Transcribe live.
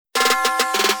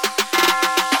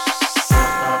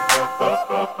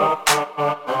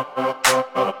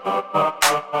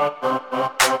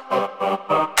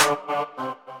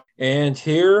And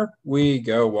here we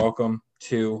go. Welcome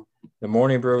to the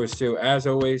Morning Brew with Stu. As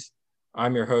always,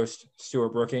 I'm your host,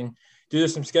 Stuart Brooking. Due to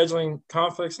some scheduling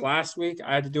conflicts last week,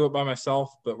 I had to do it by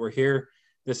myself, but we're here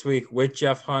this week with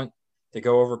Jeff Hunt to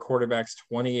go over quarterbacks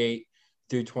 28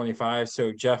 through 25.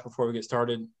 So, Jeff, before we get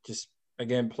started, just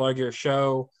again, plug your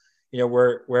show,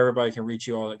 where everybody can reach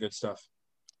you, all that good stuff.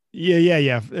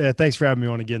 Yeah. Thanks for having me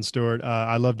on again, Stuart.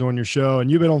 I love doing your show,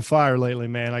 and you've been on fire lately,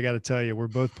 man. I got to tell you, we're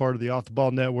both part of the Off the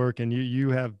Ball Network, and you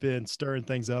have been stirring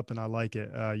things up, and I like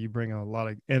it. You bring a lot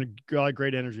of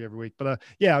great energy every week. But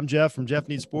I'm Jeff from Jeff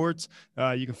Needs Sports.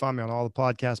 You can find me on all the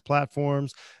podcast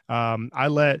platforms. I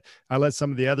let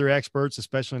some of the other experts,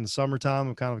 especially in the summertime,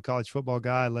 I'm kind of a college football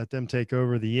guy. I let them take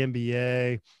over the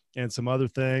NBA and some other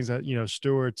things.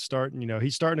 Stewart's starting,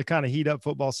 he's starting to kind of heat up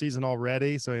football season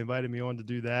already. So he invited me on to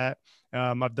do that.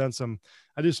 I do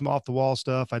some off the wall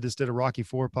stuff. I just did a Rocky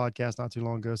IV podcast not too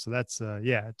long ago. So that's,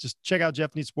 just check out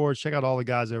Jeff Needs Sports. Check out all the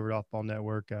guys over at Off the Ball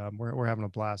Network. We're having a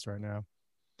blast right now.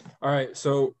 All right.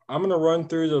 So I'm going to run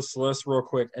through this list real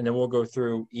quick, and then we'll go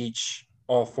through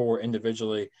all four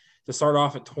individually. To start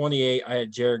off at 28, I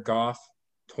had Jared Goff.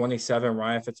 27,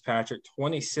 Ryan Fitzpatrick.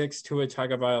 26, Tua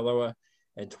Tagovailoa.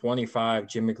 And 25,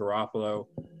 Jimmy Garoppolo.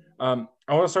 I want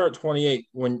to start at 28.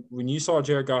 When you saw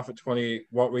Jared Goff at 28,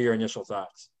 what were your initial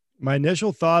thoughts? My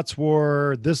initial thoughts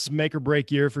were this make or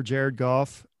break year for Jared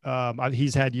Goff.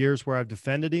 He's had years where I've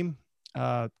defended him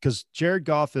because Jared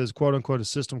Goff is quote unquote a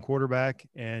system quarterback.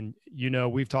 And,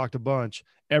 we've talked a bunch.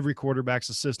 Every quarterback's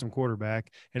a system quarterback.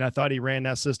 And I thought he ran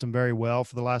that system very well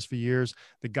for the last few years.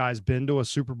 The guy's been to a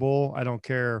Super Bowl. I don't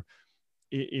care.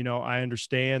 I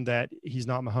understand that he's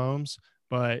not Mahomes.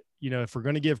 But, if we're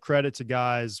going to give credit to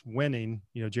guys winning,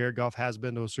 Jared Goff has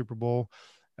been to a Super Bowl.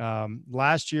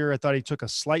 Last year, I thought he took a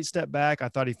slight step back. I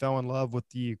thought he fell in love with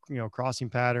the, crossing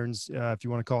patterns, if you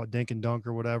want to call it dink and dunk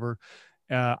or whatever.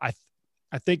 I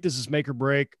think this is make or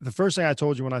break. The first thing I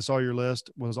told you when I saw your list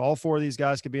was all four of these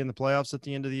guys could be in the playoffs at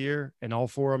the end of the year, and all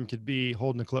four of them could be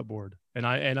holding a clipboard. And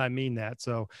I mean that.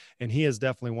 So, and he is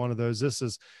definitely one of those. This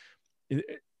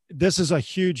is a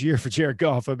huge year for Jared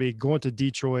Goff. I mean, going to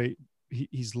Detroit,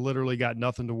 he's literally got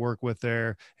nothing to work with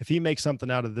there. If he makes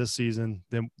something out of this season,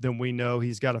 then we know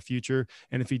he's got a future.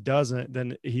 And if he doesn't,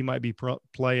 then he might be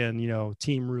playing,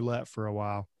 team roulette for a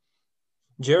while.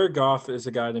 Jared Goff is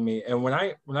a guy to me. And when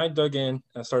I dug in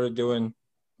and started doing,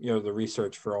 the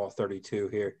research for all 32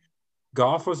 here,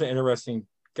 Goff was an interesting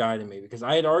guy to me because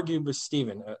I had argued with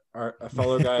Steven, a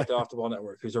fellow guy at the Off the Ball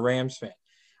Network, who's a Rams fan.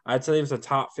 I'd say he was a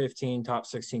top 15, top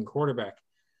 16 quarterback.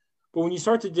 But when you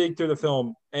start to dig through the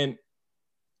film, and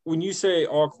when you say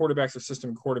all quarterbacks are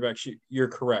system quarterbacks, you're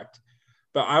correct.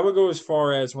 But I would go as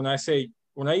far as when I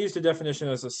use the definition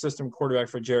as a system quarterback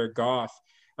for Jared Goff,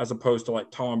 as opposed to like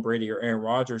Tom Brady or Aaron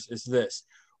Rodgers, is this.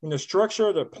 When the structure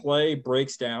of the play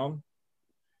breaks down,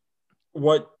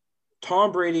 what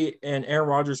Tom Brady and Aaron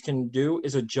Rodgers can do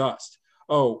is adjust.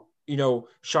 Oh,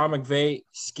 Sean McVay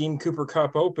scheme Cooper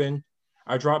Kupp open.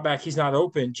 I drop back. He's not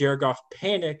open. Jared Goff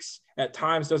panics at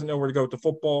times, doesn't know where to go with the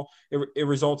football. It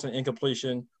results in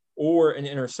incompletion or an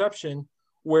interception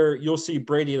where you'll see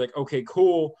Brady like, okay,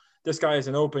 cool. This guy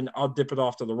isn't open. I'll dip it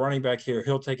off to the running back here.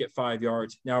 He'll take it 5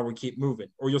 yards. Now we keep moving.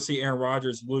 Or you'll see Aaron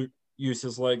Rodgers use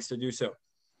his legs to do so.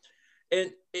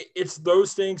 And it's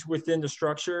those things within the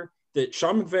structure that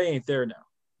Sean McVay ain't there now.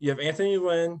 You have Anthony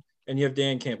Lynn and you have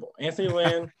Dan Campbell. Anthony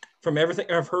Lynn, from everything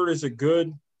I've heard, is a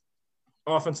good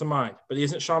offensive mind, but he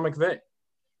isn't Sean McVay.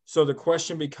 So the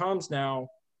question becomes now,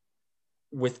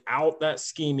 without that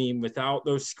scheming, without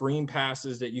those screen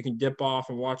passes that you can dip off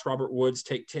and watch Robert Woods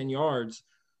take 10 yards,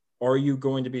 are you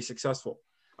going to be successful?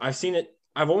 I've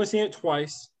only seen it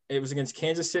twice. It was against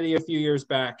Kansas City a few years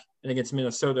back and against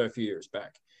Minnesota a few years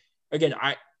back. Again,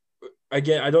 I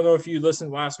don't know if you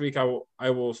listened last week.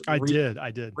 I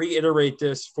did reiterate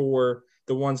this for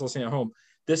the ones listening at home.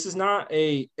 This is not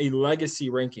a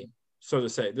legacy ranking, so to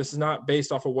say. This is not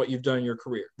based off of what you've done in your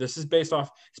career. This is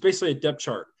it's basically a depth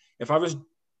chart. If I was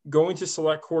going to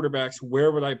select quarterbacks,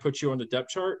 where would I put you on the depth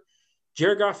chart?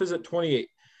 Jared Goff is at 28.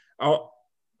 I'll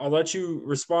let you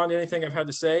respond to anything I've had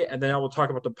to say, and then I will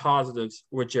talk about the positives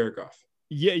with Jared Goff.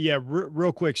 Yeah.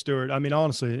 Real quick, Stuart. I mean,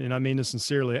 honestly, and I mean this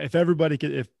sincerely, if everybody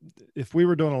could, if we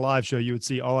were doing a live show, you would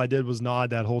see all I did was nod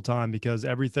that whole time, because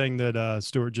everything that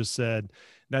Stuart just said,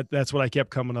 that's what I kept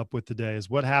coming up with today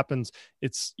is what happens.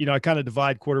 It's, I kind of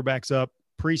divide quarterbacks up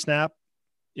pre-snap,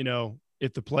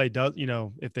 if the play does,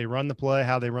 if they run the play,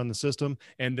 how they run the system,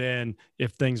 and then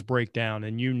if things break down.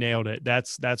 And you nailed it.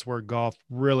 That's where Goff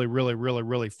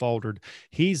really faltered.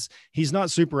 He's not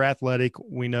super athletic,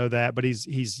 we know that, but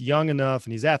he's young enough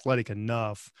and he's athletic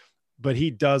enough, but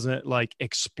he doesn't like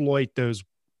exploit those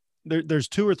there's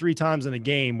 2 or 3 times in a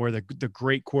game where the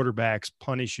great quarterbacks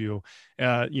punish you.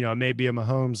 Maybe a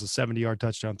Mahomes, a 70-yard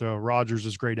touchdown throw. Rodgers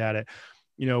is great at it.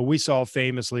 We saw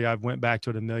famously, I've went back to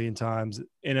it a million times,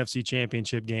 NFC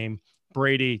Championship game.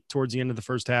 Brady, towards the end of the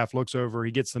first half, looks over.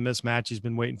 He gets the mismatch he's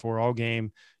been waiting for all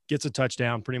game, gets a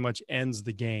touchdown, pretty much ends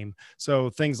the game. So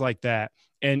things like that.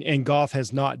 And Goff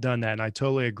has not done that. And I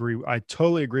totally agree. I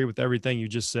totally agree with everything you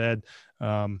just said.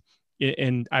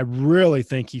 And I really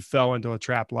think he fell into a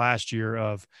trap last year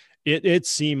of it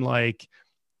seemed like,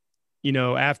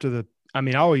 after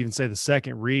I'll even say the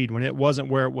second read, when it wasn't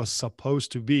where it was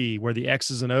supposed to be, where the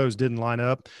X's and O's didn't line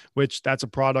up, which that's a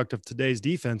product of today's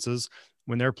defenses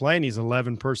when they're playing these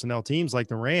 11 personnel teams like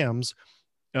the Rams,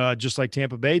 just like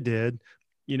Tampa Bay did,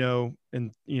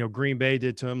 Green Bay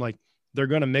did to him. Like, they're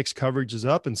going to mix coverages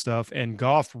up and stuff. And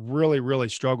Goff really, really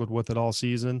struggled with it all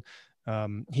season.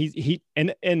 He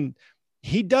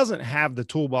doesn't have the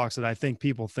toolbox that I think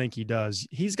people think he does.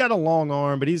 He's got a long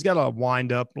arm, but he's got a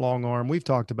wind up long arm. We've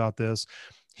talked about this.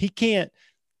 He can't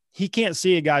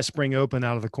see a guy spring open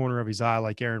out of the corner of his eye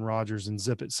like Aaron Rodgers and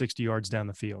zip it 60 yards down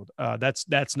the field.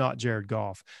 That's not Jared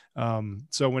Goff.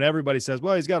 So when everybody says,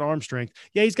 well, he's got arm strength.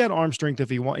 Yeah, he's got arm strength if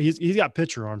he wants. He's got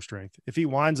pitcher arm strength. If he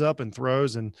winds up and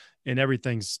throws and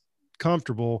everything's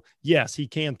comfortable, yes, he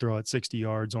can throw it 60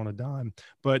 yards on a dime,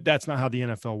 but that's not how the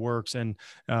NFL works. And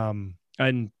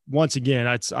once again,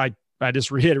 I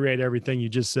just reiterate everything you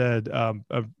just said.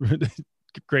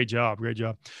 Great job.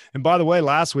 And by the way,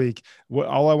 last week,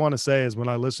 all I want to say is when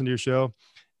I listen to your show,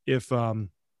 if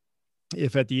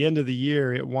at the end of the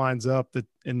year it winds up that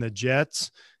in the Jets,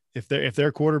 if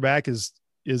their quarterback is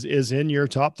in your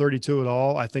top 32 at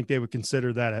all, I think they would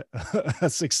consider that a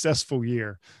successful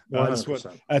year.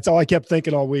 That's all I kept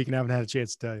thinking all week and haven't had a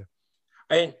chance to tell you.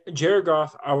 And Jared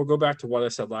Goff, I will go back to what I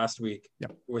said last week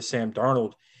with Sam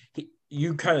Darnold.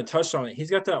 You kind of touched on it. He's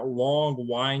got that long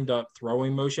wind-up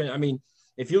throwing motion. I mean,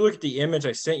 if you look at the image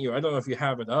I sent you, I don't know if you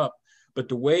have it up, but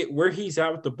the way where he's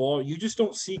at with the ball, you just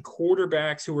don't see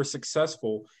quarterbacks who are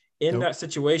successful in that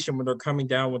situation when they're coming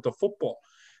down with the football.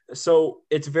 So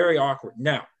it's very awkward.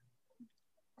 Now,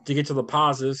 to get to the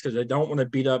positives, because I don't want to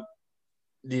beat up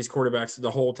these quarterbacks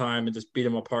the whole time and just beat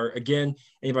them apart. Again,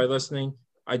 anybody listening,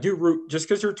 I do root, just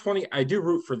because you're 20, I do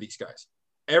root for these guys.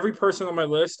 Every person on my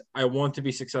list, I want to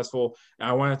be successful. And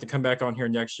I want to come back on here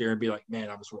next year and be like, man,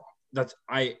 I was wrong.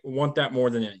 I want that more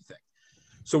than anything.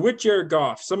 So with Jared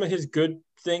Goff, some of his good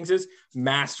things is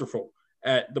masterful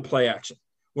at the play action.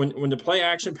 When the play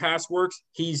action pass works,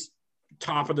 he's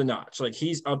top of the notch. Like,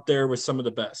 he's up there with some of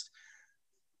the best.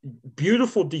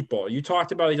 Beautiful deep ball. You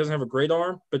talked about he doesn't have a great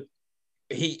arm, but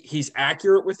he's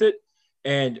accurate with it.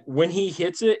 And when he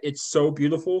hits it, it's so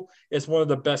beautiful. It's one of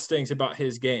the best things about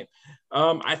his game.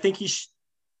 I think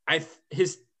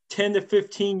his 10 to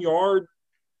 15 yard,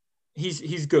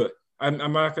 he's good. I'm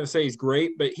not going to say he's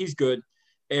great, but he's good.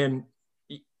 And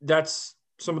that's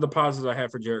some of the positives I have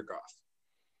for Jared Goff.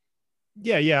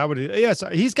 Yeah, I would. Yes,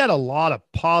 he's got a lot of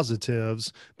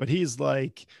positives, but he's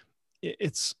like,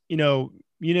 it's,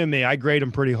 me, I grade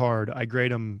him pretty hard. I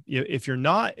grade him. If you're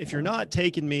not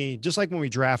taking me, just like when we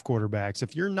draft quarterbacks,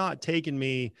 if you're not taking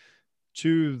me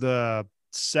to the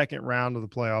second round of the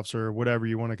playoffs or whatever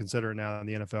you want to consider it now in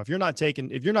the NFL, if you're not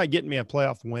getting me a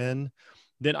playoff win,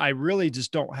 then I really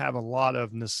just don't have a lot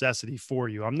of necessity for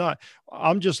you.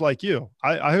 I'm just like you.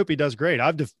 I hope he does great.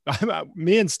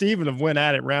 Me and Steven have went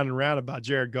at it round and round about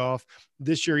Jared Goff.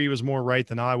 This year he was more right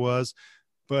than I was,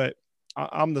 but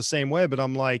I'm the same way. But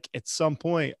I'm like, at some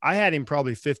point I had him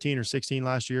probably 15 or 16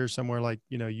 last year, somewhere like,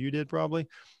 you did probably.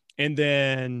 And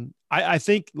then I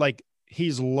think like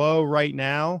he's low right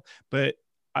now, but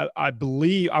I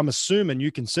believe, I'm assuming you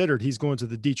considered he's going to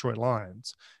the Detroit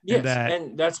Lions. Yes,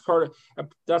 and that's part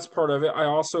of it. I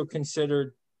also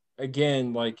considered,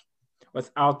 again, like,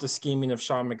 without the scheming of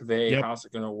Sean McVay, how's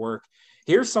it going to work?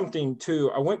 Here's something too.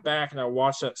 I went back and I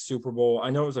watched that Super Bowl.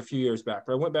 I know it was a few years back,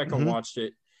 but I went back and watched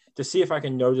it to see if I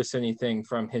can notice anything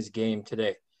from his game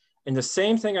today. And the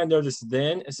same thing I noticed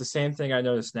then is the same thing I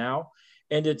notice now.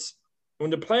 And it's when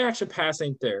the play action pass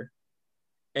ain't there,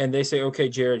 and they say, okay,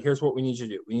 Jared, here's what we need you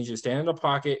to do. We need you to stand in the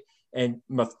pocket and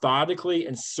methodically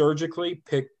and surgically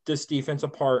pick this defense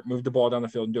apart, move the ball down the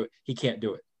field and do it. He can't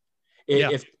do it.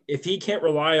 If he can't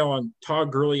rely on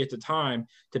Todd Gurley at the time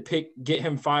to get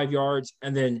him 5 yards,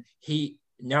 and then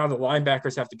now the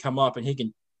linebackers have to come up and he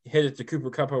can hit it to Cooper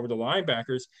Kupp over the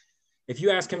linebackers. If you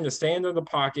ask him to stand in the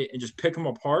pocket and just pick them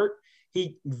apart,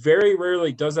 he very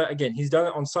rarely does that. Again, he's done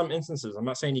it on some instances. I'm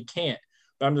not saying he can't.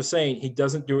 But I'm just saying he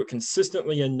doesn't do it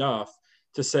consistently enough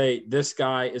to say this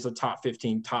guy is a top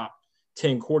 15, top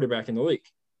 10 quarterback in the league.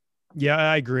 Yeah,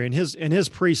 I agree. And his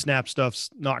pre-snap stuff's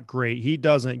not great. He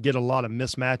doesn't get a lot of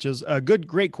mismatches.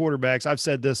 Great quarterbacks. I've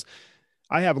said this.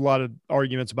 I have a lot of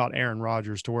arguments about Aaron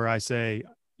Rodgers to where I say,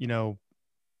 you know,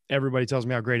 everybody tells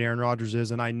me how great Aaron Rodgers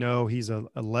is, and I know he's a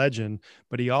legend,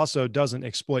 but he also doesn't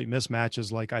exploit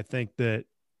mismatches like I think that,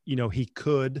 he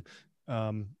could.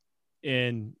 Um,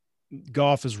 and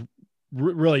Goff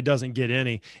really doesn't get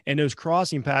any. And those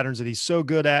crossing patterns that he's so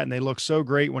good at, and they look so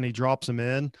great when he drops them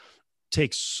in,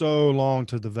 takes so long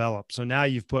to develop. So now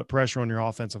you've put pressure on your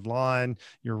offensive line,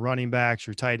 your running backs,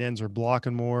 your tight ends are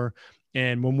blocking more.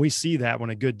 And when we see that, when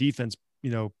a good defense,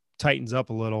 tightens up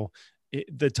a little,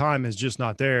 the time is just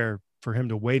not there for him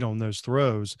to wait on those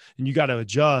throws, and you got to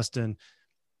adjust. And,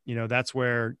 that's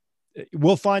where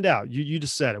we'll find out. You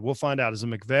just said it. We'll find out. Is it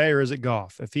McVay or is it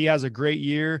Goff? If he has a great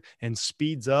year and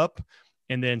speeds up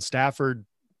and then Stafford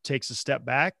takes a step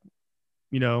back,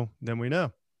 then we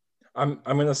know. I'm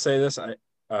going to say this. I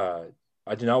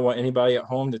do not want anybody at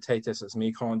home to take this as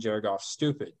me calling Jared Goff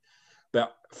stupid.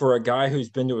 But for a guy who's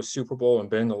been to a Super Bowl and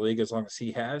been in the league as long as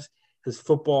he has, his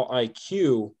football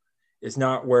IQ is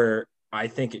not where I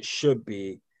think it should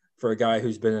be for a guy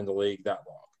who's been in the league that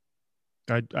long.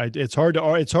 It's hard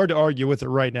to argue with it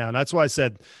right now. And that's why I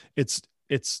said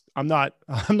I'm not,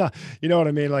 you know what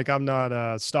I mean? Like, I'm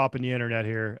not stopping the internet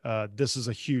here. This is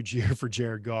a huge year for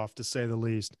Jared Goff, to say the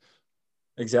least.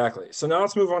 Exactly. So now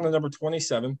let's move on to number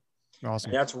 27.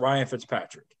 Awesome. And that's Ryan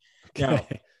Fitzpatrick. Okay. Now,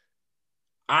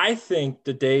 I think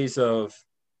the days of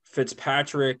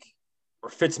Fitzpatrick or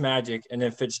Fitzmagic and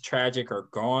then Fitztragic are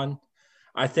gone.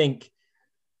 I think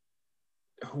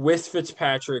with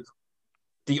Fitzpatrick,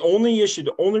 the only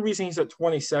reason he's at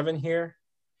 27 here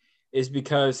is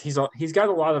because he's got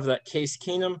a lot of that Case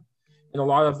Keenum and a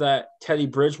lot of that Teddy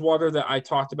Bridgewater that I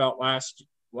talked about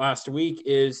last week.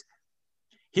 Is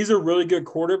he's a really good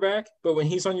quarterback, but when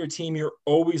he's on your team, you're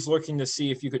always looking to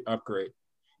see if you could upgrade.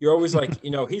 You're always like,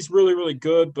 he's really, really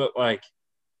good, but like,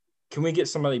 can we get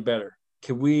somebody better?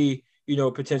 Can we,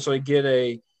 potentially get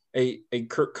a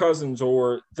Kirk Cousins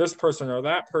or this person or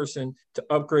that person to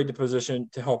upgrade the position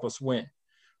to help us win?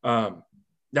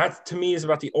 That to me is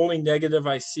about the only negative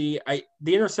I see.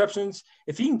 The interceptions,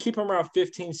 if he can keep them around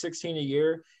 15, 16 a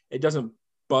year, it doesn't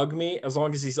bug me as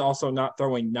long as he's also not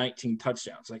throwing 19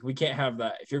 touchdowns. Like, we can't have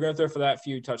that. If you're going to throw for that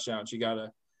few touchdowns, you got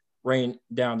to rein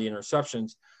down the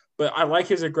interceptions. But I like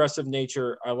his aggressive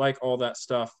nature. I like all that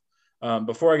stuff.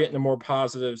 Before I get into more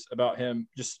positives about him,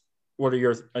 just what are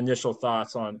your initial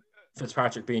thoughts on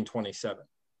Fitzpatrick being 27?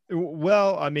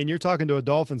 Well, I mean, you're talking to a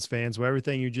Dolphins fan, so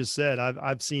everything you just said,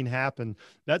 I've seen happen.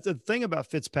 That's the thing about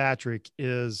Fitzpatrick,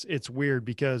 is it's weird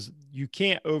because you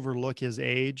can't overlook his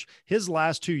age. His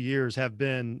last 2 years have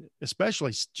been,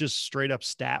 especially just straight up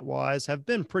stat wise, have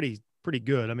been pretty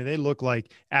good. I mean, they look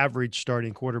like average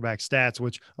starting quarterback stats,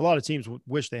 which a lot of teams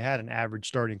wish they had an average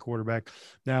starting quarterback.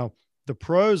 Now, the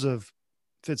pros of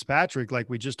Fitzpatrick, like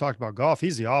we just talked about Goff,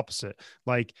 he's the opposite.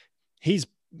 Like, he's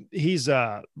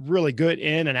really good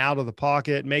in and out of the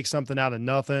pocket, make something out of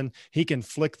nothing. He can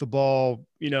flick the ball,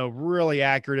 really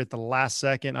accurate at the last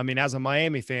second. I mean, as a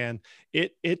Miami fan,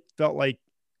 it felt like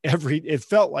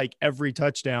every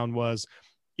touchdown was,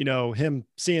 him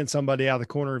seeing somebody out of the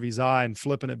corner of his eye and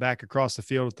flipping it back across the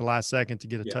field at the last second to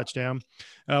get a touchdown.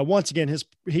 Once again,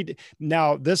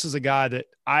 now this is a guy that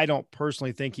I don't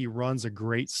personally think he runs a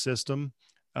great system.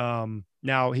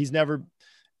 Now he's never,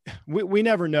 we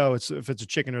never know if it's a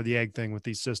chicken or the egg thing with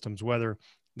these systems, whether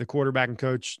the quarterback and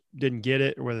coach didn't get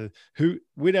it, or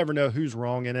we never know who's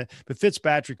wrong in it. But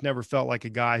Fitzpatrick never felt like a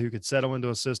guy who could settle into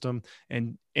a system.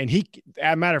 And he,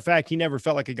 as a matter of fact, he never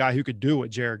felt like a guy who could do what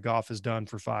Jared Goff has done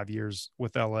for 5 years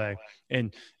with LA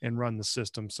and run the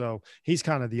system. So he's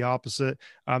kind of the opposite.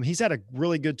 He's had a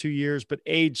really good 2 years, but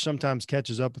age sometimes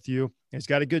catches up with you. He's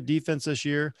got a good defense this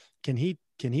year. Can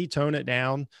he tone it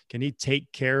down? Can he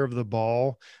take care of the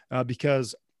ball?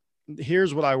 Because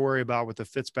here's what I worry about with the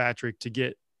Fitzpatrick, to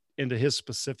get into his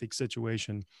specific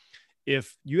situation.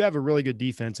 If you have a really good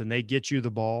defense and they get you the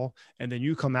ball and then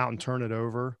you come out and turn it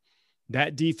over,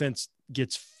 that defense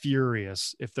gets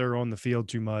furious if they're on the field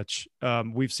too much.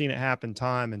 We've seen it happen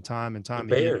time and time and time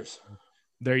again. Bears.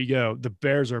 There you go. The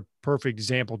Bears are a perfect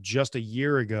example. Just a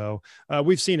year ago,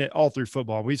 we've seen it all through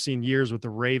football. We've seen years with the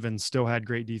Ravens still had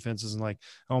great defenses and like,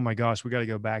 oh my gosh, we got to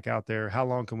go back out there. How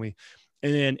long can we?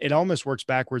 And then it almost works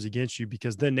backwards against you,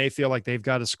 because then they feel like they've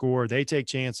got to score. They take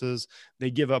chances.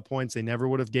 They give up points they never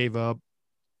would have gave up.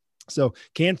 So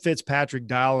can Fitzpatrick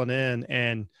dial it in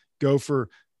and go for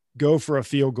a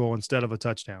field goal instead of a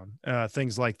touchdown?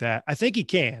 Things like that. I think he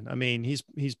can. I mean,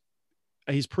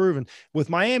 he's proven. With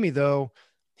Miami, though,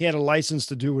 he had a license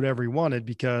to do whatever he wanted,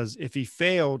 because if he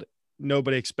failed,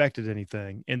 nobody expected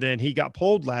anything. And then he got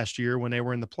pulled last year when they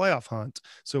were in the playoff hunt.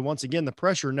 So once again, the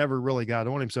pressure never really got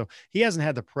on him. So he hasn't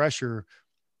had the pressure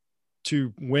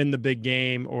to win the big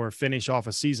game or finish off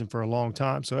a season for a long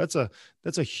time. So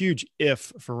that's a huge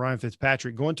if for Ryan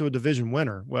Fitzpatrick going to a division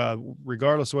winner. Well,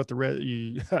 regardless of what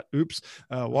the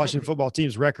Washington football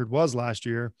team's record was last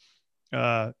year,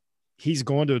 he's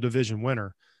going to a division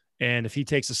winner. And if he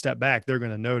takes a step back, they're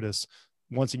going to notice.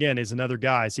 Once again, is another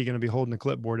guy. Is he going to be holding the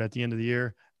clipboard at the end of the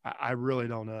year? I really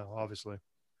don't know, obviously.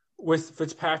 With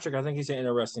Fitzpatrick, I think he's an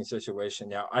interesting situation.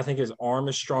 Now, I think his arm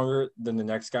is stronger than the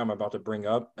next guy I'm about to bring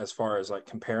up as far as like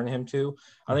comparing him to.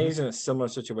 I think he's in a similar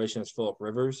situation as Phillip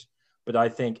Rivers, but I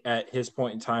think at his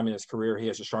point in time in his career, he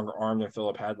has a stronger arm than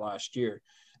Phillip had last year.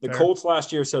 The Colts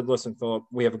last year said, listen, Phillip,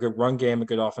 we have a good run game, a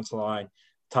good offensive line,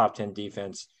 top 10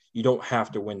 defense. You don't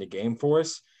have to win the game for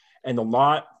us. And a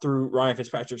lot through Ryan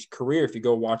Fitzpatrick's career, if you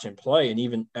go watch him play, and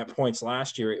even at points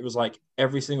last year, it was like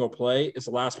every single play is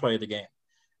the last play of the game.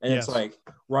 And It's like,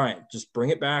 Ryan, just bring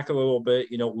it back a little bit,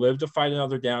 live to fight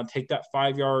another down, take that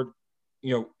 5-yard,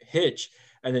 hitch,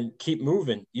 and then keep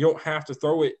moving. You don't have to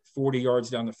throw it 40 yards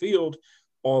down the field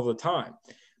all the time.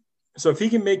 So if he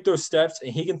can make those steps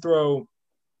and he can throw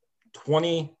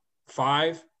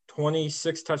 25,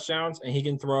 26 touchdowns and he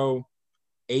can throw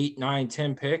 8, 9,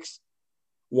 10 picks,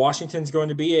 Washington's going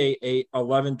to be a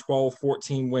 11, 12,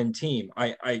 14 win team.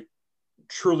 I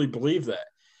truly believe that.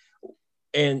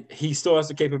 And he still has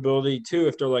the capability too.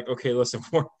 If they're like, okay, listen,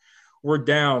 we're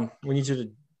down, we need you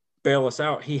to bail us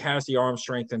out. He has the arm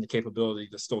strength and the capability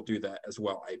to still do that as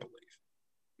well, I believe.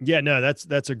 Yeah, no,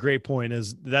 that's a great point.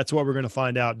 That's what we're going to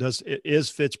find out. Is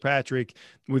Fitzpatrick?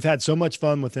 We've had so much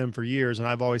fun with him for years, and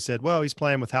I've always said, well, he's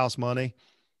playing with house money.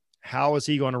 How is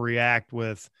he going to react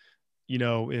with,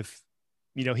 if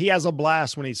he has a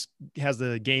blast when he has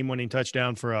the game-winning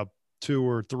touchdown for a 2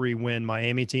 or 3 win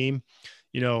Miami team?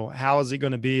 How is he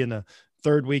going to be in the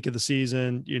third week of the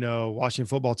season? Washington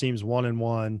football team's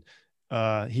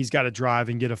 1-1. He's got to drive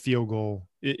and get a field goal.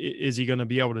 Is he going to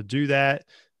be able to do that?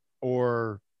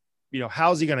 Or,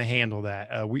 how's he going to handle that?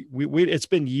 It's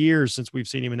been years since we've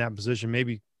seen him in that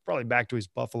position, probably back to his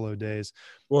Buffalo days.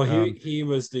 Well, he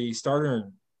was the starter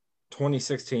in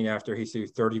 2016 after he threw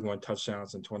 31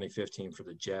 touchdowns in 2015 for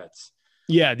the Jets.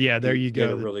 Yeah. There you go. He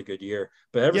had a really good year.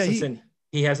 But ever since then,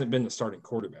 he hasn't been the starting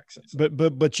quarterback since.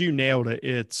 But you nailed it.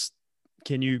 It's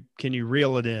can you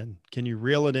reel it in? Can you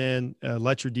reel it in?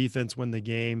 Let your defense win the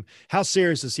game. How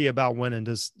serious is he about winning?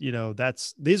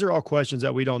 These are all questions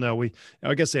that we don't know.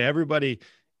 Like I say, everybody,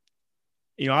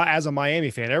 as a Miami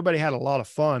fan, everybody had a lot of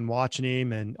fun watching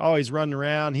him, and he's running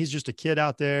around. He's just a kid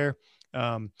out there.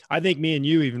 I think me and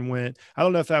you even went, I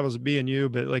don't know if that was me and you,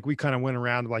 but like we kind of went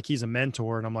around like he's a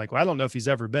mentor. And I'm like, well, I don't know if he's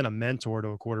ever been a mentor to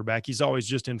a quarterback. He's always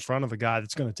just in front of a guy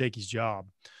that's going to take his job.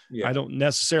 Yeah. I don't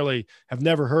necessarily have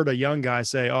never heard a young guy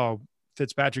say, oh,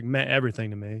 Fitzpatrick meant everything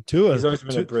to me. He's always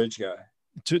been a bridge guy.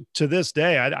 To this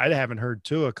day, I haven't heard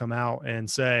Tua come out and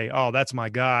say, oh, that's my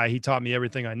guy. He taught me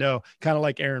everything I know. Kind of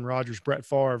like Aaron Rodgers, Brett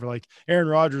Favre. Like Aaron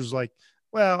Rodgers was like,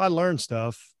 well, I learned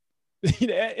stuff.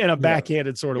 In a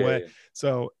backhanded sort of way. Yeah.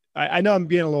 So I know I'm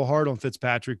being a little hard on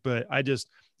Fitzpatrick, but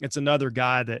it's another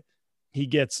guy that he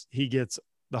gets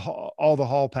all the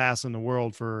hall pass in the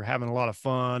world for having a lot of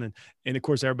fun. And of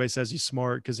course, everybody says he's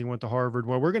smart because he went to Harvard.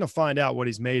 Well, we're going to find out what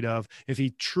he's made of if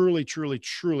he truly, truly,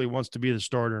 truly wants to be the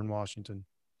starter in Washington.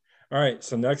 All right.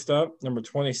 So next up, number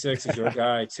 26 is your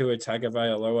guy, Tua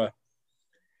Tagovailoa.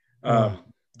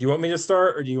 Do you want me to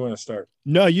start or do you want to start?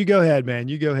 No, you go ahead, man.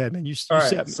 You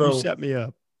set me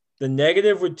up. The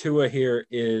negative with Tua here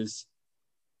is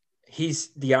he's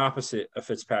the opposite of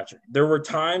Fitzpatrick. There were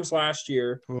times last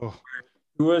year where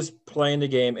Tua's playing the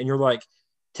game and you're like,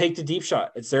 take the deep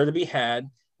shot. It's there to be had.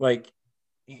 Like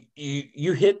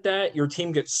you hit that, your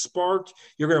team gets sparked.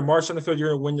 You're going to march on the field.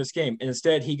 You're going to win this game. And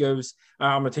instead he goes,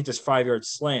 I'm going to take this 5-yard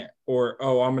slant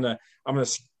I'm going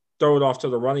to throw it off to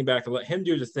the running back and let him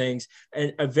do the things.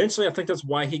 And eventually I think that's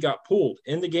why he got pulled.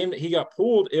 In the game that he got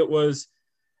pulled, it was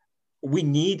we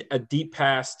need a deep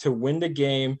pass to win the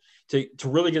game, to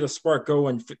really get a spark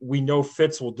going. We know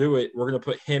Fitz will do it. We're going to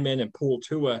put him in and pull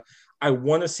Tua. I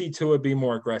want to see Tua be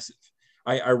more aggressive.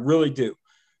 I really do.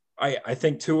 I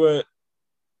think Tua,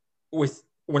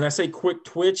 when I say quick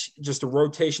twitch, just the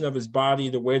rotation of his body,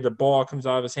 the way the ball comes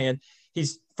out of his hand,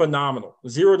 he's phenomenal.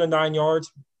 0 to 9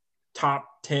 yards, top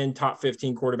 10, top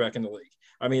 15 quarterback in the league.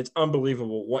 I mean, it's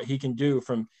unbelievable what he can do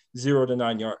from 0 to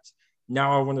 9 yards.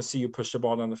 Now I want to see you push the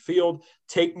ball down the field,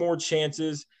 take more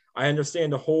chances. I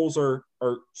understand the holes are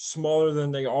smaller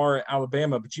than they are at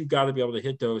Alabama, but you've got to be able to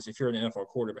hit those if you're an NFL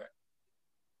quarterback.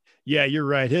 Yeah, you're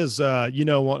right. His,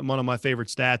 one of my favorite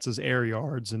stats is air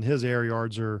yards, and his air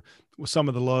yards are some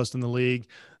of the lowest in the league.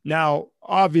 Now,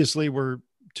 obviously,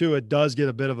 Tua does get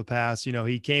a bit of a pass.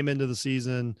 He came into the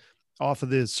season off of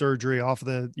the surgery, off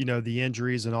of the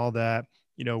injuries and all that.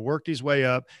 Worked his way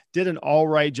up, did an all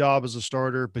right job as a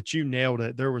starter, but you nailed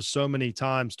it. There was so many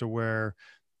times to where,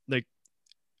 like,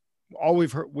 all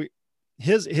we've heard,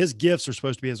 his gifts are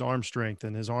supposed to be his arm strength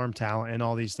and his arm talent and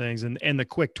all these things, and the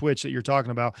quick twitch that you're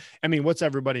talking about. I mean, what's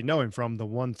everybody knowing from the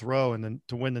one throw and then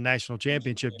to win the national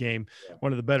championship game, Yeah.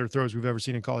 one of the better throws we've ever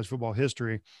seen in college football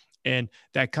history, and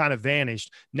that kind of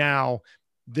vanished. Now,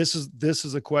 this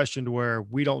is a question to where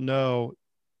we don't know.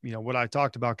 What I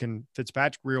talked about, can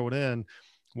Fitzpatrick reel it in?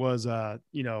 Was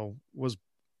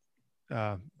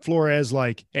Flores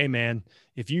like, hey man,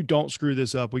 if you don't screw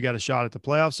this up, we got a shot at the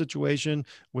playoff situation?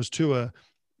 Was Tua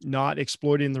not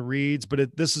exploiting the reads?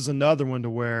 But this is another one to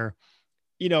where,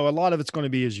 a lot of it's going to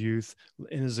be his youth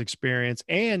and his experience,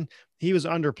 and he was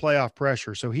under playoff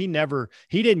pressure. So he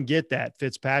didn't get that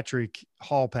Fitzpatrick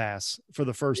hall pass for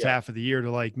the first half of the year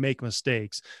to like make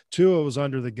mistakes. Tua was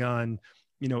under the gun,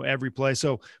 every play.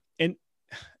 So, and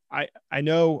I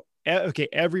know, okay,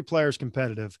 every player is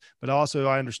competitive, but also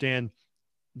I understand,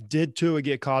 did Tua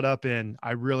get caught up in,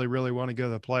 I really, really want to go to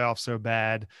the playoffs so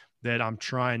bad that I'm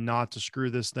trying not to screw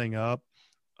this thing up?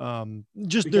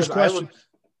 There's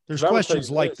questions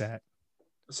like that.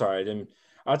 Sorry, I didn't.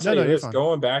 I'll tell you this,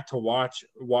 going back to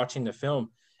watching the film,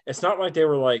 it's not like they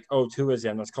were like, oh, Tua's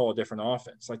in, let's call a different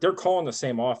offense. Like, they're calling the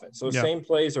same offense. So the same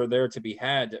plays are there to be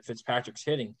had that Fitzpatrick's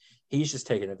hitting. He's just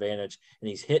taking advantage and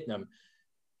he's hitting them.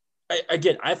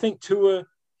 I think Tua,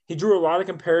 he drew a lot of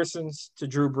comparisons to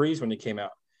Drew Brees when he came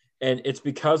out. And it's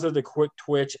because of the quick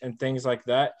twitch and things like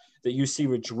that you see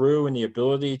with Drew and the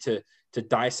ability to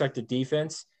dissect the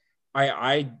defense.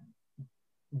 I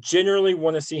generally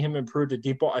want to see him improve the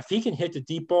deep ball. If he can hit the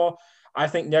deep ball, I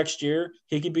think next year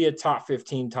he could be a top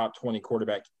 15, top 20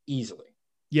 quarterback easily.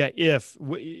 Yeah,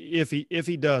 if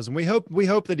he does, and we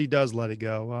hope that he does let it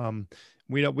go.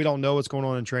 We don't know what's going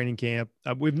on in training camp.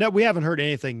 We haven't heard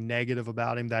anything negative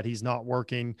about him, that he's not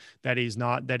working, that he's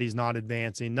not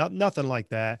advancing, nothing like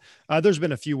that. There's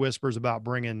been a few whispers about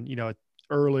bringing,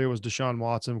 earlier was Deshaun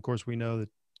Watson. Of course, we know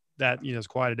that is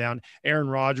quieted down. Aaron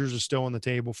Rodgers is still on the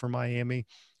table for Miami,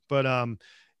 but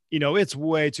it's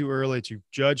way too early to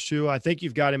judge Tua. I think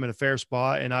you've got him in a fair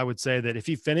spot, and I would say that if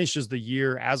he finishes the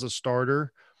year as a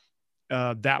starter,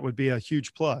 that would be a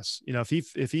huge plus.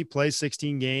 If he plays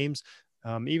 16 games.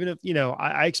 Even if,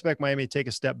 I expect Miami to take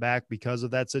a step back because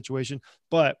of that situation,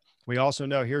 but we also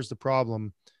know, here's the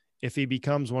problem. If he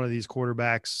becomes one of these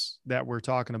quarterbacks that we're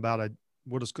talking about,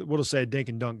 we'll just say a dink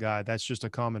and dunk guy. That's just a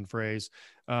common phrase.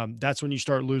 That's when you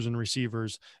start losing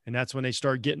receivers, and that's when they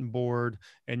start getting bored,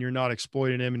 and you're not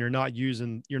exploiting them, and you're not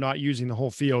using the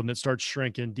whole field, and it starts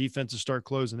shrinking. Defenses start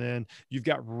closing in. You've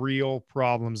got real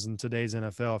problems in today's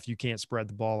NFL if you can't spread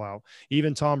the ball out.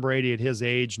 Even Tom Brady at his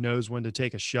age knows when to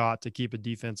take a shot to keep a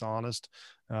defense honest.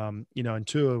 And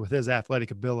Tua, with his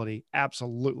athletic ability,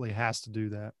 absolutely has to do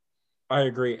that. I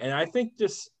agree. And I think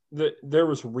there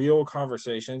was real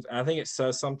conversations. And I think it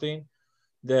says something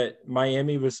that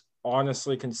Miami was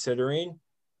honestly considering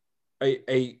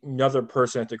another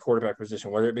person at the quarterback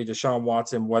position, whether it be Deshaun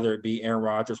Watson, whether it be Aaron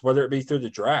Rodgers, whether it be through the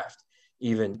draft,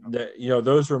 even that,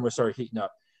 those rumors started heating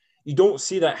up. You don't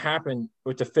see that happen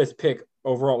with the 5th pick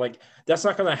overall. Like, that's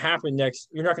not going to happen next.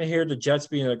 You're not going to hear the Jets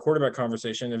being in a quarterback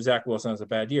conversation if Zach Wilson has a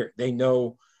bad year. They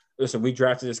know, listen, we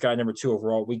drafted this guy number 2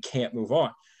 overall. We can't move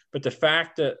on. But the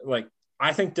fact that, like,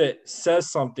 I think that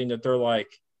says something, that they're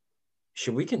like,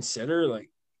 should we consider, like,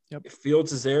 if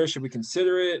Fields is there, should we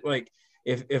consider it? Like,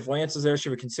 if Lance is there,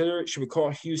 should we consider it? Should we call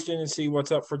Houston and see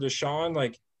what's up for Deshaun?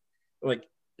 Like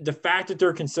the fact that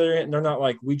they're considering it and they're not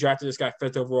like, we drafted this guy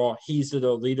 5th overall, he's the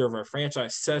leader of our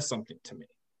franchise, says something to me.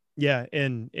 Yeah,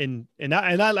 and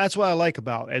that's what I like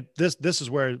about it. This is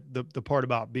where the part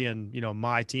about being,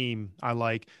 my team, I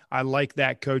like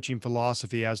that coaching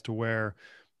philosophy as to where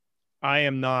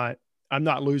I'm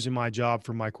not losing my job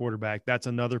for my quarterback. That's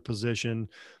another position.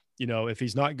 If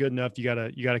he's not good enough, you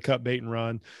gotta cut bait and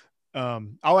run.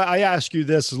 I ask you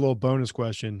this as a little bonus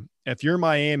question. If you're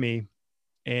Miami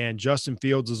and Justin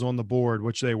Fields is on the board,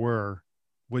 which they were,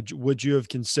 would you have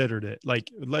considered it? Like,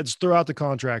 let's throw out the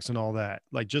contracts and all that.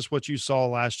 Like, just what you saw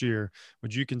last year,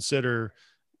 would you consider?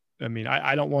 I mean,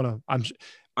 I don't want to.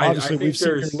 Obviously, we've seen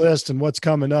your list and what's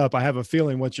coming up. I have a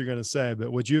feeling what you're going to say,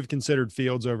 but would you have considered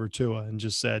Fields over Tua and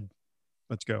just said,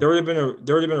 let's go? There would have been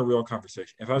a real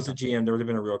conversation. If I was the GM, there would have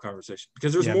been a real conversation,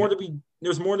 because there's more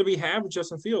to be had with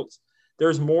Justin Fields.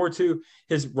 There's more to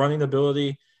his running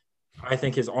ability. I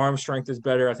think his arm strength is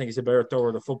better. I think he's a better thrower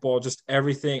of the football. Just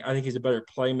everything. I think he's a better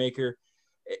playmaker.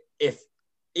 If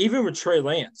even with Trey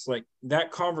Lance, like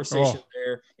that conversation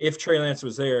there, if Trey Lance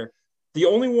was there, the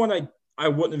only one I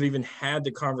wouldn't have even had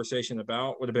the conversation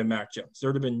about would have been Mac Jones. There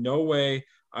would have been no way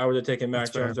I would have taken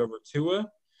Mac Jones over Tua.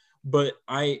 But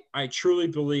I truly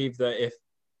believe that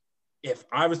if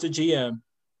I was the GM,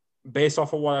 based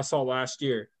off of what I saw last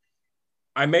year,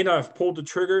 I may not have pulled the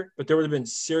trigger, but there would have been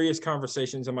serious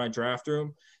conversations in my draft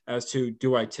room as to,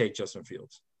 do I take Justin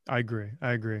Fields? I agree.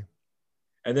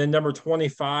 And then number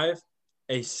 25,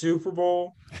 a Super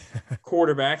Bowl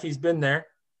quarterback. He's been there.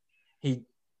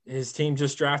 His team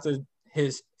just drafted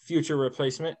his future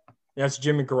replacement. That's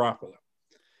Jimmy Garoppolo.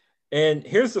 And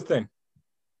here's the thing.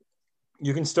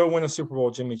 You can still win a Super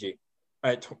Bowl, Jimmy G.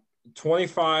 At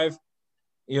 25,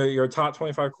 you're a top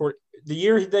 25 quarter. The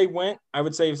year they went, I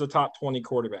would say he was a top 20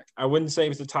 quarterback. I wouldn't say he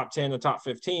was the top 10, the top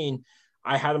 15.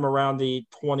 I had him around the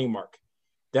 20 mark.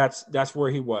 That's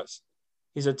where he was.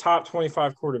 He's a top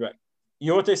 25 quarterback. You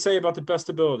know what they say about the best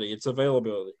ability? It's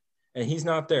availability. And he's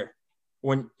not there.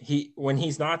 When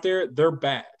he's not there, they're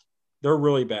bad. They're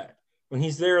really bad. When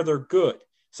he's there, they're good.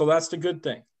 So that's the good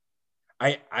thing.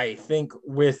 I think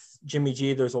with Jimmy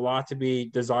G, there's a lot to be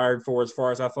desired for as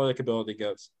far as athletic ability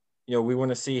goes. We want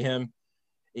to see him.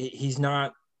 He's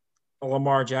not a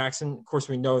Lamar Jackson. Of course,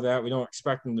 we know that. We don't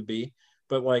expect him to be.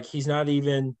 But, he's not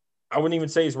even – I wouldn't even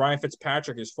say he's Ryan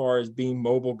Fitzpatrick as far as being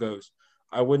mobile goes.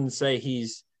 I wouldn't say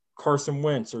he's Carson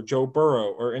Wentz or Joe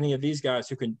Burrow or any of these guys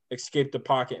who can escape the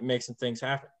pocket and make some things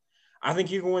happen. I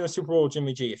think you can win a Super Bowl with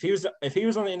Jimmy G. If he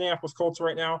was on the Indianapolis Colts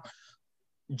right now,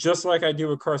 just like I do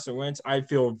with Carson Wentz, I'd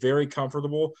feel very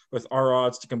comfortable with our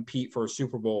odds to compete for a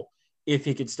Super Bowl if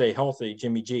he could stay healthy,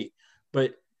 Jimmy G.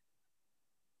 But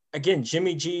again,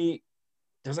 Jimmy G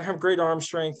doesn't have great arm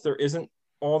strength. There isn't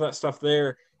all that stuff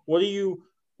there. What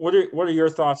are your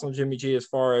thoughts on Jimmy G as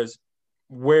far as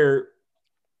where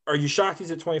are you shocked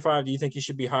he's at 25? Do you think he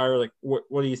should be higher?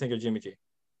 What do you think of Jimmy G?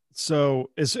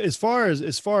 So as far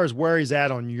as where he's at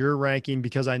on your ranking,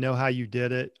 because I know how you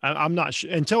did it, I'm not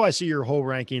sure until I see your whole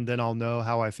ranking, then I'll know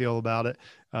how I feel about it.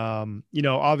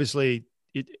 Obviously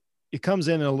it comes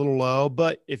in a little low,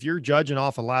 but if you're judging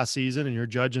off of last season and you're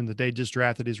judging that they just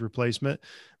drafted his replacement,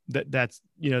 that's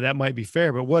that might be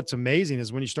fair. But what's amazing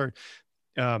is when you start,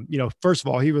 first of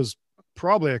all, he was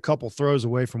probably a couple throws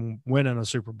away from winning a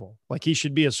Super Bowl. He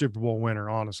should be a Super Bowl winner.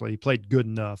 Honestly, he played good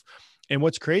enough. And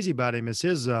what's crazy about him is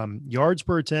his yards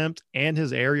per attempt and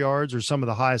his air yards are some of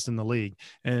the highest in the league.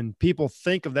 And people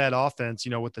think of that offense,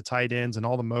 with the tight ends and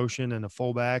all the motion and the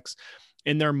fullbacks.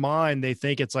 In their mind, they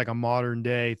think it's like a modern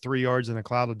day 3 yards in a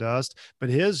cloud of dust, but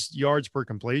his yards per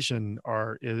completion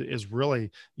is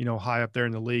really, high up there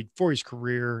in the league for his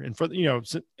career and for,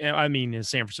 his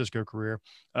San Francisco career.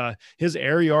 His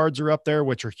air yards are up there,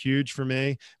 which are huge for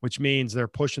me, which means they're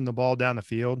pushing the ball down the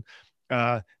field.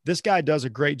 This guy does a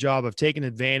great job of taking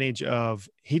advantage of,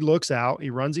 he looks out, he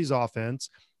runs his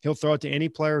offense. He'll throw it to any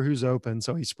player who's open.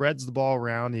 So he spreads the ball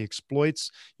around. He exploits,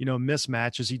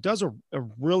 mismatches. He does a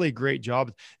really great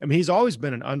job. I mean, he's always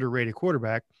been an underrated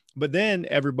quarterback, but then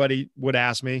everybody would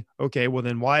ask me, okay, well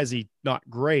then why is he not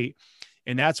great?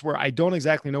 And that's where I don't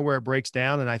exactly know where it breaks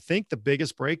down. And I think the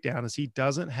biggest breakdown is he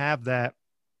doesn't have that,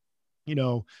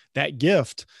 that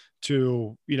gift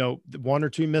to, 1 or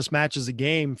 2 mismatches a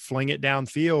game, fling it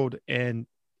downfield and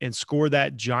score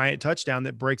that giant touchdown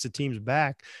that breaks a team's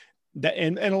back. That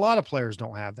and a lot of players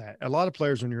don't have that. A lot of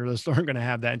players on your list aren't going to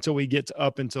have that until we get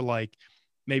up into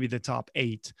maybe the top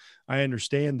 8. I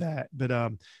understand that,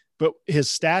 but his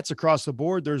stats across the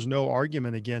board, there's no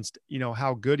argument against,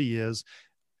 how good he is.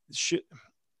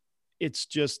 It's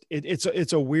just,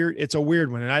 it's a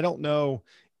weird one. And I don't know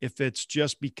if it's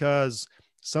just because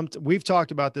we've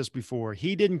talked about this before.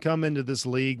 He didn't come into this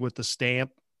league with the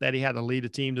stamp that he had to lead a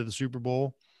team to the Super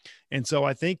Bowl. And so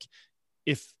I think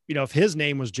if his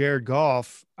name was Jared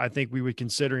Goff, I think we would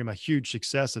consider him a huge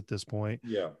success at this point.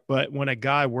 Yeah. But when a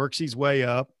guy works his way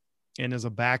up and is a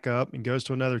backup and goes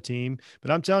to another team, but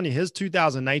I'm telling you, his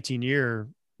 2019 year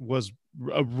was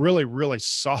a really, really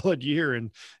solid year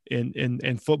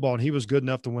in football. And he was good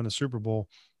enough to win a Super Bowl.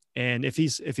 And if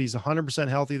he's 100%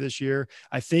 healthy this year,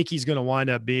 I think he's going to wind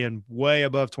up being way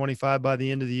above 25 by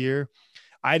the end of the year.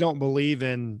 I don't believe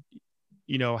in,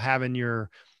 having your,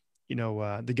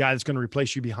 the guy that's going to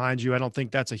replace you behind you. I don't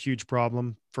think that's a huge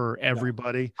problem for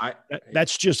everybody.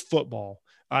 That's just football.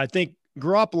 I think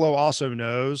Garoppolo also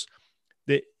knows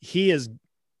that he is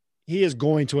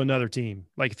going to another team.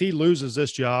 If he loses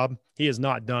this job, he is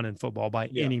not done in football by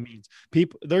any means.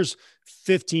 There's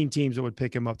 15 teams that would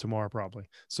pick him up tomorrow, probably.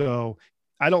 So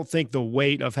I don't think the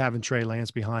weight of having Trey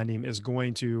Lance behind him is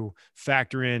going to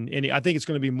factor in any. I think it's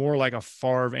going to be more like a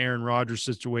Favre, Aaron Rodgers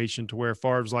situation to where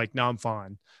Favre's like, no, I'm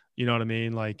fine. You know what I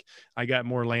mean? Like, I got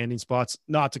more landing spots,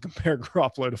 not to compare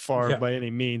Garoppolo to Favre by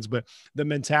any means, but the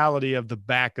mentality of the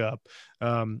backup.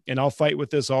 And I'll fight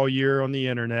with this all year on the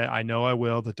internet. I know I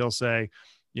will, that they'll say,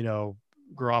 you know,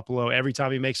 Garoppolo, every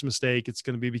time he makes a mistake, it's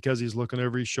going to be because he's looking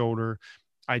over his shoulder.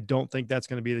 I don't think that's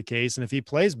going to be the case. And if he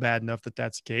plays bad enough that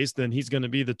that's the case, then he's going to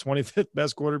be the 25th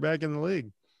best quarterback in the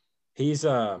league. He's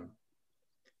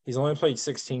only played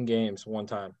 16 games one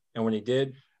time. And when he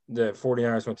did, the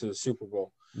 49ers went to the Super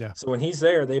Bowl. Yeah. So when he's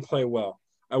there, they play well.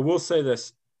 I will say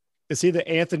this. Is he the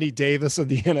Anthony Davis of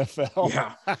the NFL?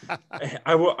 Yeah.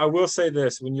 I will say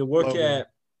this. When you look at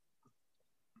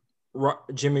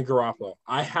Jimmy Garoppolo,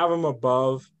 I have him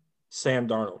above Sam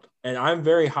Darnold. And I'm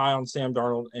very high on Sam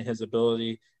Darnold and his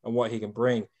ability and what he can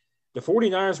bring. The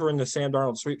 49ers were in the Sam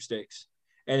Darnold sweepstakes.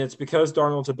 And it's because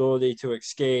Darnold's ability to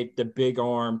escape, the big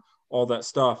arm, all that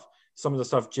stuff, some of the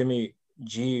stuff Jimmy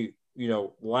G,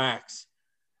 lacks.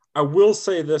 I will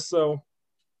say this, though.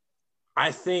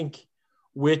 I think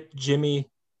with Jimmy,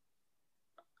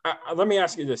 let me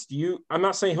ask you this. I'm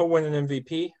not saying he'll win an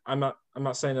MVP. I'm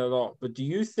not saying that at all. But do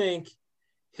you think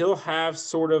he'll have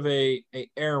sort of a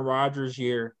Aaron Rodgers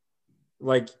year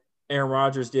like Aaron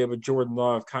Rodgers did with Jordan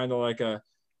Love, kind of like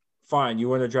fine, you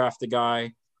want to draft the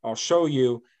guy, I'll show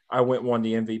you, I won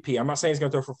the MVP. I'm not saying he's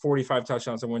going to throw for 45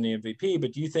 touchdowns and win the MVP,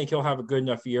 but do you think he'll have a good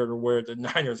enough year to where the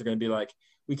Niners are going to be like,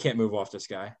 we can't move off this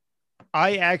guy?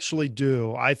 I actually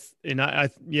do.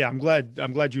 I'm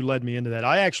glad you led me into that.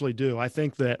 I actually do. I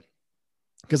think that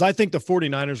because I think the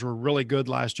 49ers were really good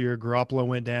last year. Garoppolo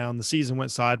went down. The season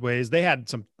went sideways. They had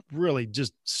some really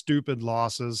just stupid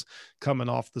losses coming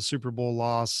off the Super Bowl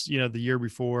loss, the year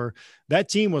before. That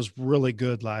team was really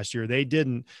good last year. They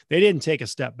didn't take a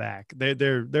step back.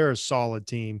 They're a solid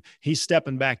team. He's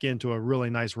stepping back into a really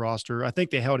nice roster. I think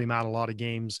they held him out a lot of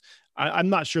games. I'm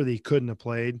not sure that he couldn't have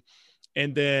played.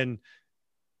 And then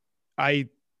I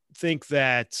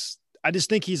just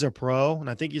think he's a pro, and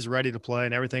I think he's ready to play,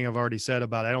 and everything I've already said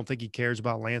about it. I don't think he cares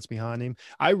about Lance behind him.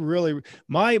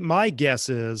 My guess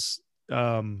is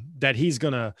that he's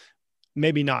going to,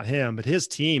 maybe not him, but his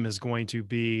team is going to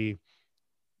be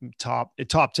top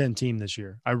 10 team this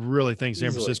year. I really think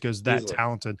San Francisco is that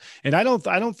talented. And I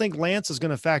don't think Lance is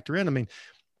going to factor in. I mean,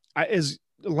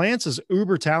 Lance is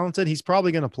uber talented. He's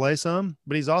probably going to play some,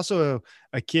 but he's also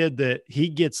a kid that he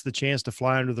gets the chance to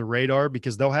fly under the radar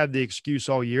because they'll have the excuse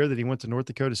all year that he went to North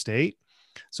Dakota State.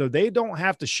 So they don't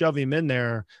have to shove him in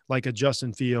there like a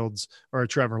Justin Fields or a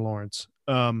Trevor Lawrence.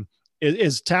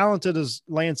 As talented as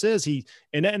Lance is,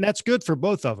 and that's good for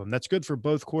both of them. That's good for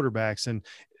both quarterbacks. And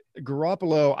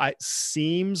Garoppolo,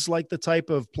 seems like the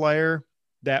type of player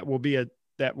that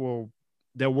will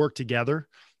work together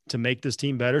to make this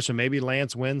team better. So maybe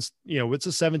Lance wins, it's a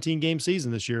 17-game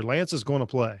season this year. Lance is going to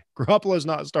play. Garoppolo's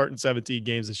not starting 17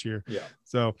 games this year. Yeah.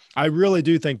 So I really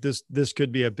do think this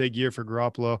could be a big year for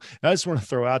Garoppolo. I just want to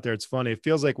throw out there, it's funny. It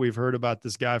feels like we've heard about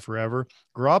this guy forever.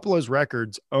 Garoppolo's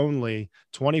record's only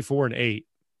 24-8.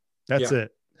 That's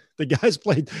it. The guy's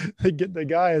played,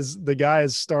 the guy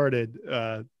has started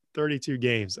 32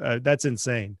 games. That's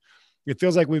insane. It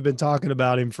feels like we've been talking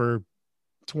about him for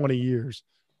 20 years.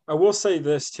 I will say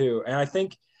this too, and I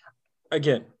think,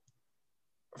 again,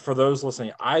 for those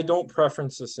listening, I don't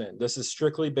preference this in. This is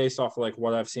strictly based off of like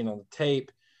what I've seen on the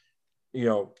tape,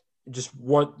 just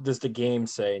what does the game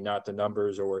say, not the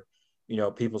numbers or,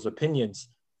 people's opinions.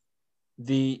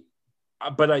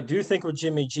 But I do think with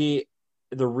Jimmy G,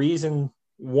 the reason,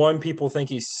 one, people think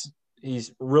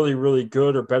he's really, really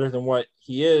good or better than what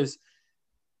he is,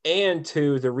 and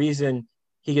two, the reason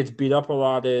he gets beat up a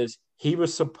lot is he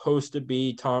was supposed to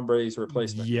be Tom Brady's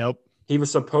replacement. Yep. He was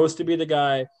supposed to be the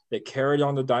guy that carried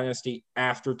on the dynasty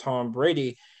after Tom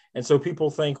Brady. And so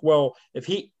people think, well, if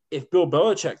Bill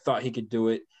Belichick thought he could do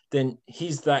it, then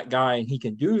he's that guy and he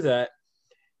can do that.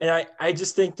 And I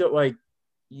just think that, like,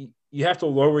 you have to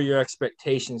lower your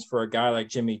expectations for a guy like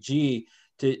Jimmy G.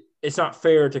 It's not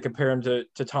fair to compare him to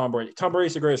Tom Brady. Tom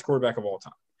Brady's the greatest quarterback of all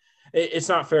time. It's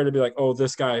not fair to be like, oh,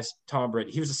 this guy's Tom Brady.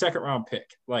 He was a second-round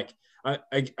pick. Like,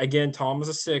 again, Tom was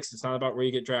a 6. It's not about where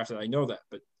you get drafted. I know that,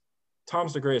 but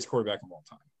Tom's the greatest quarterback of all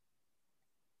time.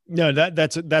 No,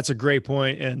 that's a great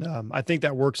point, and I think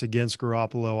that works against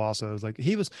Garoppolo also. It's like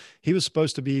he was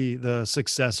supposed to be the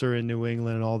successor in New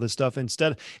England and all this stuff.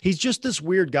 Instead, he's just this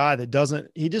weird guy that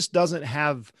doesn't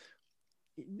have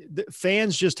the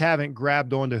fans just haven't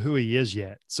grabbed onto who he is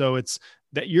yet. So it's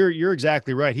that you're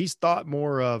exactly right. He's thought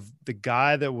more of the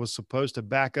guy that was supposed to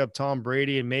back up Tom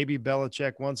Brady, and maybe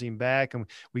Belichick wants him back, and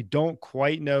we don't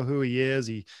quite know who he is.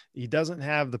 He doesn't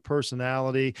have the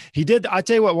personality. He did. I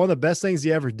tell you what, one of the best things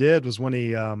he ever did was when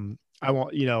he in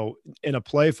a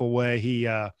playful way, he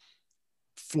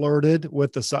flirted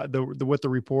with with the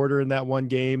reporter in that one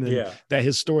game, and that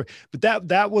his story, but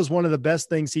that was one of the best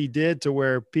things he did, to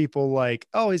where people like,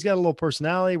 oh, he's got a little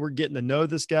personality, we're getting to know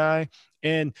this guy.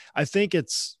 And I think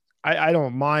I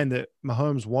don't mind that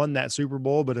Mahomes won that Super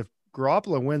Bowl, but if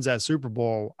Garoppolo wins that Super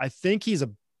Bowl, I think he's a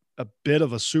bit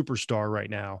of a superstar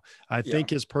right now. I think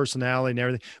his personality and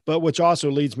everything, but which also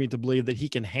leads me to believe that he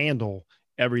can handle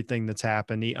everything that's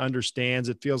happened. He understands.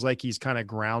 It feels like he's kind of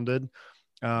grounded.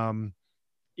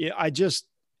 I just,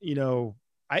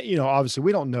 obviously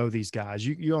we don't know these guys.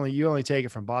 You only take it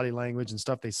from body language and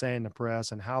stuff they say in the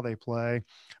press and how they play.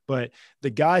 But the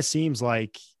guy seems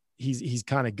like he's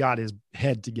kind of got his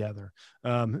head together.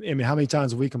 I mean, how many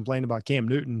times have we complained about Cam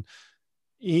Newton?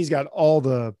 He's got all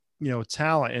the,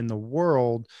 talent in the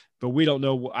world, but we don't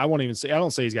know. I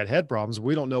don't say he's got head problems.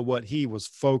 We don't know what he was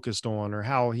focused on or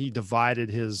how he divided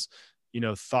his,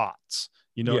 thoughts.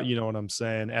 You know what I'm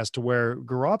saying? As to where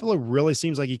Garoppolo really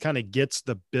seems like he kind of gets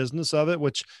the business of it,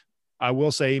 which I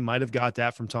will say he might have got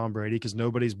that from Tom Brady, because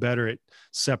nobody's better at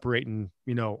separating,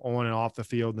 on and off the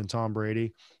field than Tom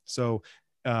Brady. So,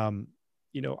 I'll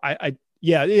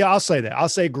say that. I'll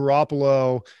say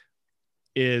Garoppolo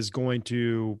is going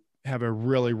to have a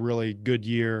really, really good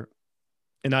year.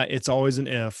 And it's always an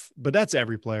if, but that's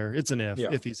every player. It's an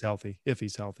if he's healthy,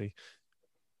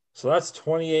 So that's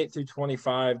 28 through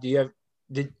 25.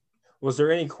 Was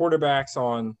there any quarterbacks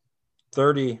on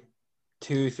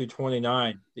 32 through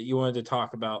 29 that you wanted to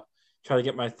talk about? Try to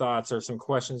get my thoughts or some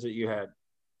questions that you had.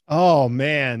 Oh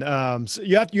man. So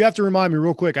you have to remind me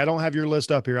real quick. I don't have your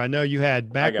list up here. I know you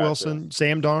had Mac Wilson,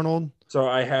 Sam Darnold. So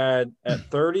I had at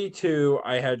 32,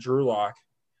 I had Drew Lock.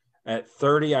 At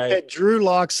 30, I had Drew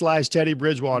Lock / Teddy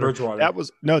Bridgewater. That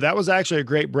was actually a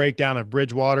great breakdown of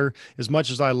Bridgewater. As much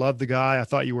as I love the guy, I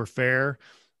thought you were fair,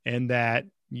 and that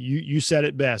you said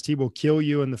it best. He will kill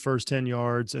you in the first 10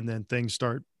 yards, and then things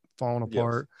start falling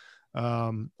apart.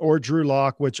 Yes. Or Drew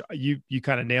Lock, which you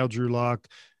kind of nailed Drew Lock.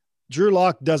 Drew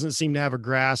Lock doesn't seem to have a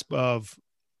grasp of,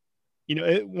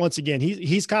 once again,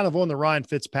 he's kind of on the Ryan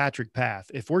Fitzpatrick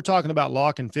path. If we're talking about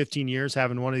Lock in 15 years,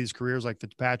 having one of these careers like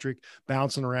Fitzpatrick,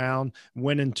 bouncing around,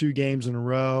 winning 2 games in a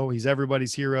row, he's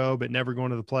everybody's hero, but never going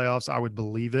to the playoffs, I would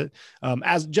believe it.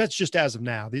 Just as of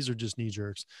now, these are just knee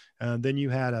jerks. Then you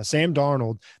had Sam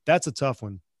Darnold. That's a tough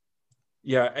one.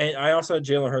 Yeah. And I also had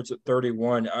Jalen Hurts at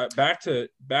 31. Back to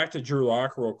Drew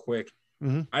Lock real quick.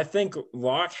 Mm-hmm. I think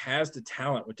Locke has the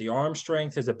talent with the arm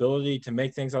strength, his ability to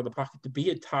make things out of the pocket, to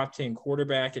be a top 10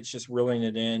 quarterback. It's just reeling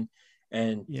it in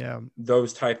and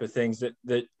those type of things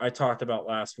that I talked about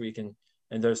last week and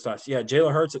those thoughts. Yeah,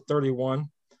 Jalen Hurts at 31.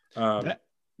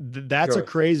 That's a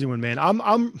crazy one, man.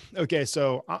 I'm okay.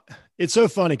 So it's so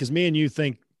funny because me and you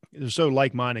think they're so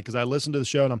like-minded, because I listen to the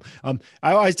show and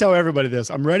I always tell everybody this.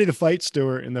 I'm ready to fight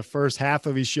Stewart in the first half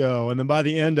of his show, and then by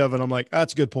the end of it, I'm like,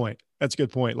 that's a good point. That's a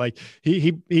good point. Like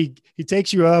he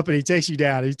takes you up and he takes you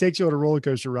down. He takes you on a roller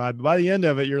coaster ride. But by the end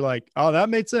of it, you're like, oh, that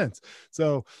made sense.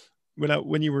 So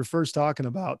when you were first talking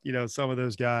about, some of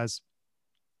those guys,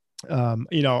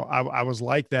 I was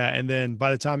like that. And then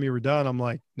by the time you were done, I'm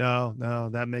like, no,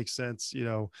 that makes sense.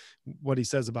 What he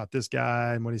says about this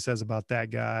guy and what he says about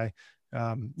that guy,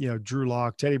 Drew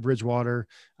Lock, Teddy Bridgewater.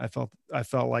 I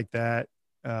felt like that.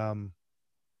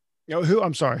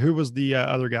 Who was the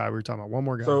other guy we were talking about? One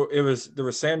more guy. So there was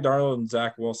Sam Darnold and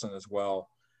Zach Wilson as well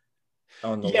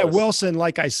on the list. Wilson,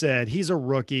 like I said, he's a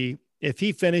rookie. If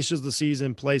he finishes the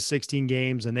season, plays 16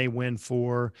 games and they win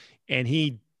 4, and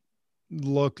he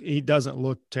doesn't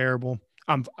look terrible,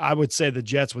 I would say the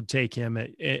Jets would take him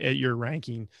at your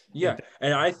ranking. Yeah.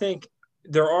 And I think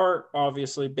there are,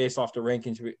 obviously, based off the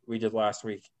rankings we did last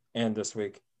week and this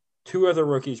week, 2 other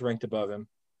rookies ranked above him.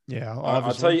 Yeah,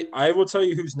 I will tell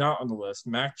you who's not on the list: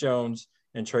 Mac Jones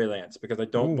and Trey Lance, because I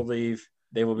don't believe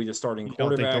they will be the starting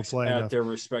quarterbacks at their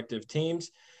respective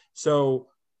teams. So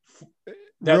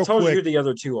that tells you who the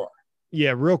other 2 are.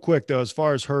 Yeah, real quick though, as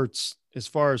far as Hurts,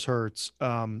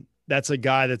 that's a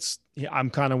guy I'm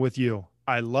kind of with you.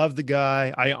 I love the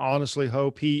guy. I honestly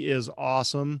hope he is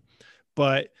awesome,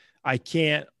 but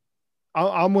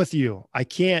I'm with you. I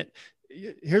can't.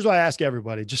 Here's what I ask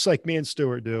everybody, just like me and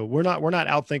Stuart do. We're not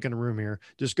out thinking the room here.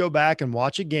 Just go back and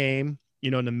watch a game,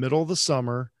 in the middle of the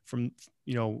summer from,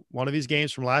 one of these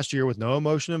games from last year with no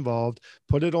emotion involved,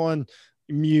 put it on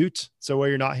mute. So where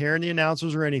you're not hearing the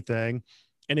announcers or anything,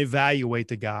 and evaluate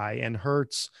the guy. And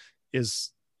Hurts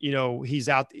is, he's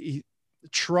out.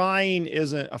 Trying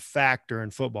isn't a factor in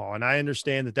football. And I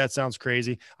understand that sounds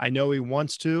crazy. I know he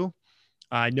wants to.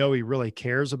 I know he really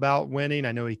cares about winning.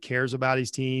 I know he cares about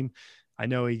his team. I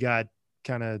know he got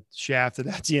kind of shafted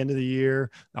at the end of the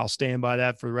year. I'll stand by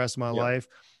that for the rest of my life.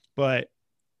 But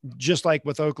just like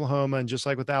with Oklahoma and just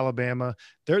like with Alabama,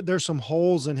 there's some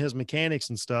holes in his mechanics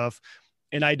and stuff.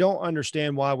 And I don't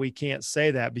understand why we can't say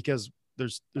that, because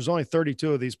there's only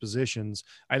 32 of these positions.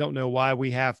 I don't know why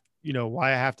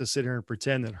why I have to sit here and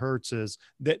pretend that Hurts is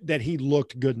that he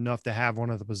looked good enough to have one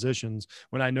of the positions,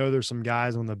 when I know there's some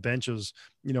guys on the benches,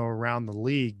 around the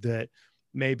league that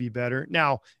may be better.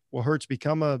 Now, will Hurts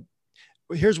become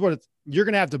here's what you're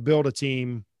going to have to build a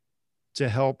team to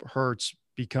help Hurts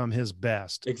become his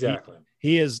best. Exactly.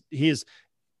 He's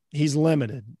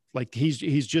limited. Like he's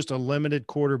just a limited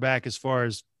quarterback as far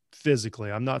as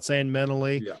physically. I'm not saying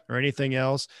mentally or anything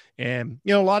else. And,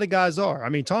 a lot of guys are. I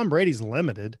mean, Tom Brady's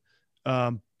limited.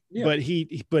 But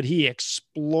he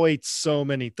exploits so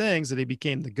many things that he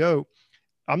became the GOAT.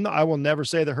 I will never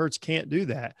say that Hurts can't do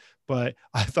that, but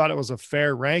I thought it was a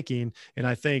fair ranking. And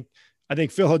I think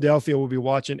Philadelphia will be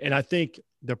watching, and I think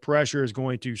the pressure is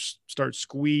going to start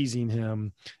squeezing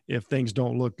him if things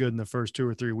don't look good in the first 2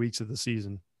 or 3 weeks of the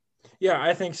season. Yeah,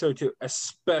 I think so too,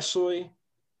 especially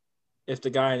if the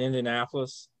guy in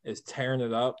Indianapolis is tearing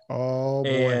it up. Oh,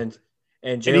 boy.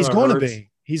 And he's going to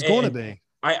be. He's going to be.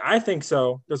 I think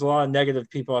so. There's a lot of negative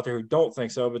people out there who don't think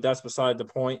so, but that's beside the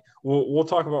point. We'll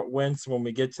talk about Wentz when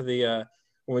we get to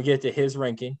his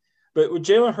ranking. But with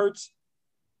Jalen Hurts,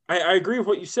 I agree with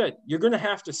what you said. You're going to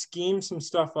have to scheme some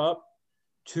stuff up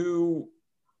to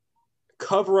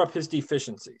cover up his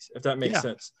deficiencies, if that makes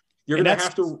sense. You're going to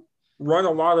have to run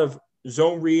a lot of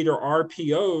zone read or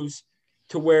RPOs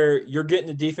to where you're getting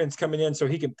the defense coming in so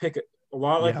he can pick a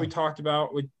lot like we talked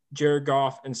about with Jared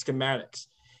Goff and schematics.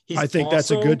 I think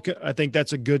that's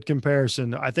a good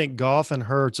comparison. I think Goff and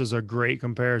Hurts is a great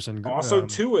comparison. Also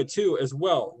Tua too, as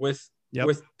well. With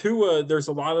Tua, there's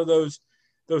a lot of those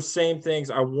same things.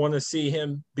 I want to see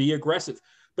him be aggressive.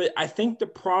 But I think the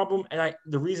problem, and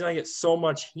the reason I get so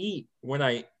much heat when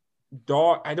I say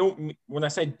dog,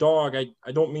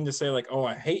 I don't mean to say like, oh,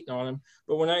 I hate on him.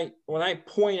 But when I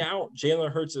point out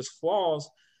Jalen Hurts' flaws,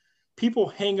 people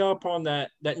hang up on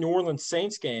that New Orleans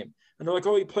Saints game. And they're like,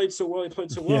 oh, he played so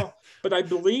well. But I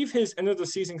believe his end of the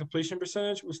season completion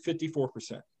percentage was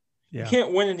 54%. You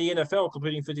can't win in the NFL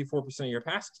completing 54% of your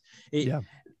passes.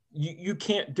 You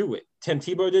can't do it. Tim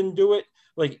Tebow didn't do it.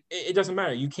 Like, it doesn't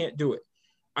matter. You can't do it.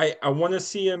 I want to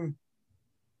see him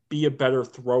be a better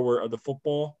thrower of the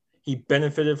football. He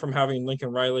benefited from having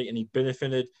Lincoln Riley, and he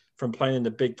benefited from playing in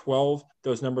the Big 12.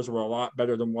 Those numbers were a lot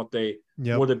better than what they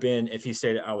would have been if he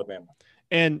stayed at Alabama.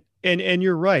 And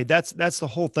you're right. That's the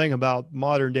whole thing about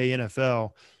modern day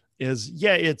NFL is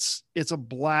it's a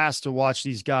blast to watch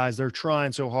these guys. They're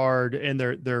trying so hard, and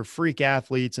they're freak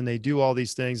athletes, and they do all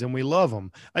these things, and we love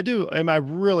them. I do. And I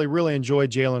really, really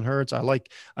enjoyed Jalen Hurts.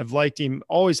 I've liked him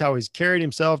always, how he's carried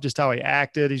himself, just how he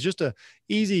acted. He's just a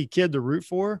easy kid to root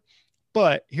for.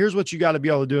 But here's what you got to be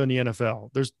able to do in the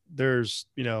NFL. There's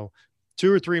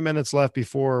 2 or 3 minutes left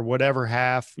before whatever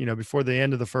half, before the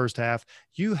end of the first half.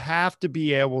 You have to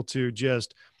be able to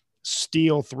just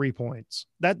steal 3 points.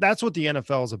 That's what the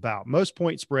NFL is about. Most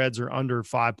point spreads are under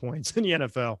 5 points in the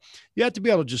NFL. You have to be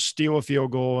able to just steal a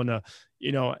field goal in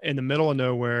the middle of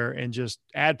nowhere and just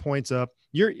add points up.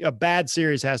 A bad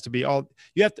series has to be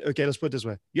let's put it this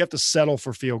way. You have to settle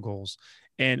for field goals.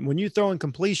 And when you throw in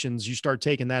completions, you start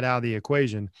taking that out of the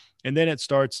equation. And then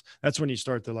that's when you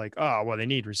start to like, oh, well, they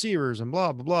need receivers and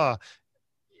blah, blah, blah.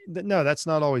 No, that's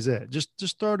not always it.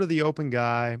 Just throw to the open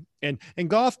guy. And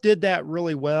Goff did that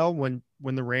really well when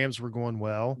the Rams were going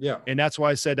well. Yeah. And that's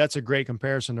why I said that's a great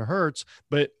comparison to Hurts.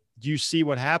 But you see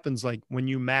what happens like when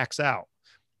you max out.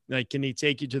 Like, can he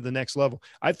take you to the next level?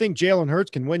 I think Jalen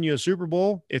Hurts can win you a Super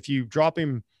Bowl if you drop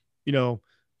him,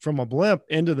 from a blimp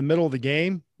into the middle of the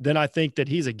game. Then I think that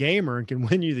he's a gamer and can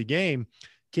win you the game.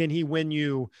 Can he win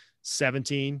you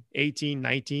 17, 18,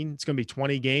 19? It's going to be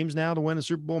 20 games now to win a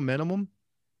Super Bowl minimum.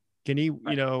 Can he,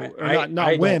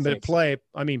 not win, but play? So.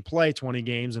 I mean, play 20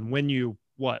 games and win you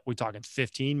what? We talking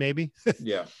 15 maybe?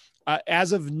 Yeah.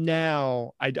 As of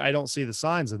now, I don't see the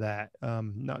signs of that.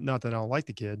 Not that I don't like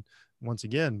the kid once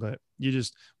again, but you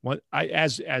just want,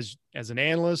 as an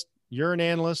analyst, you're an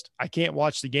analyst. I can't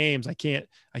watch the games. I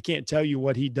can't tell you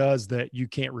what he does that you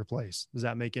can't replace. Does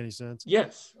that make any sense?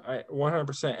 Yes,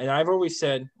 100%. And I've always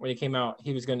said when he came out,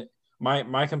 he was going to,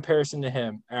 my comparison to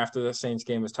him after the Saints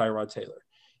game was Tyrod Taylor.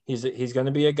 He's going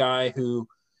to be a guy who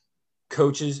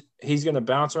coaches, he's going to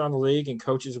bounce around the league and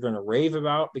coaches are going to rave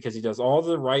about because he does all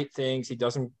the right things. He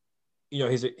doesn't,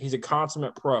 he's a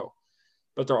consummate pro,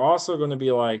 but they're also going to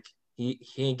be like, he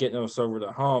ain't getting us over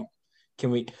the hump.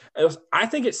 I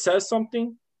think it says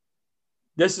something.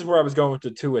 This is where I was going with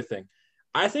the Tua thing.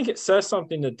 I think it says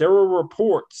something that there were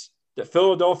reports that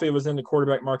Philadelphia was in the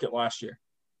quarterback market last year.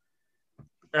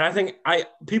 And I think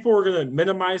people are going to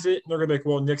minimize it. And they're going to be like,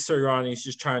 well, Nick Sirianni is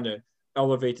just trying to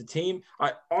elevate the team.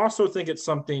 I also think it's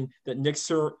something that Nick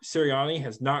Sirianni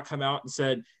has not come out and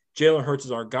said, Jalen Hurts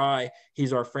is our guy.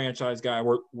 He's our franchise guy.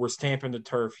 We're stamping the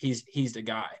turf. He's the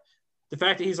guy. The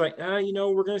fact that he's like,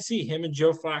 we're going to see him and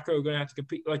Joe Flacco are going to have to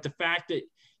compete. Like the fact that,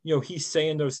 he's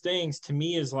saying those things to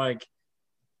me is like,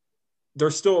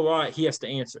 there's still a lot he has to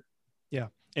answer. Yeah.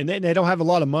 And they don't have a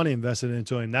lot of money invested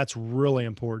into him. That's really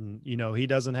important. He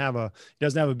doesn't have a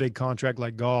big contract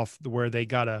like Goff where they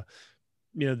gotta,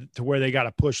 to where they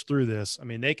gotta push through this. I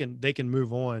mean, they can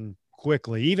move on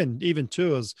quickly. Even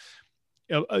Tua's,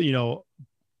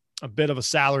 a bit of a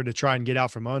salary to try and get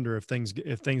out from under if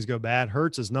things go bad.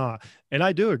 Hurts is not. And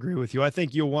I do agree with you. I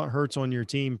think you'll want Hurts on your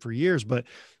team for years, but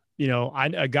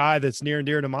a guy that's near and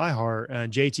dear to my heart,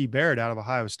 JT Barrett out of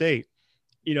Ohio State,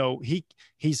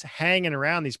 he's hanging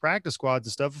around these practice squads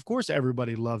and stuff. Of course,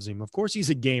 everybody loves him. Of course,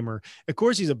 he's a gamer. Of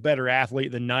course, he's a better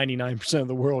athlete than 99% of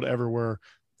the world ever were.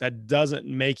 That doesn't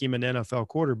make him an NFL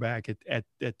quarterback at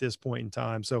this point in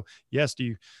time. So yes,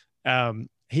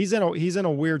 he's in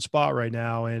a weird spot right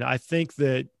now. And I think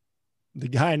that the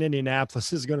guy in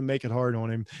Indianapolis is going to make it hard on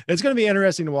him. It's going to be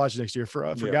interesting to watch next year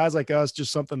for guys like us,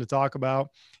 just something to talk about.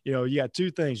 You got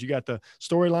two things. You got the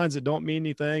storylines that don't mean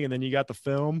anything, and then you got the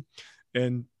film.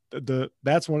 And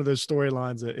that's one of those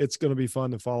storylines that it's going to be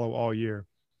fun to follow all year.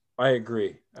 I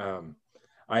agree.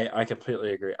 I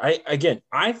completely agree.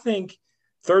 I think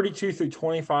 32 through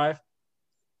 25,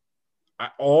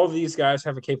 all of these guys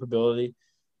have a capability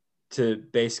to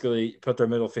basically put their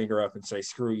middle finger up and say,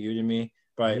 screw you to me,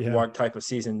 by what type of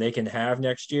season they can have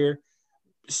next year.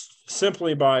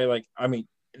 Simply by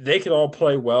they could all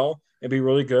play well and be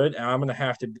really good. And I'm going to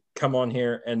have to come on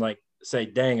here and say,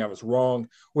 dang, I was wrong,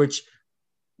 which,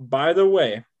 by the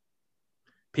way,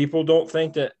 people don't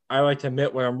think that I like to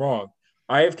admit when I'm wrong.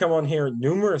 I have come on here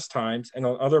numerous times and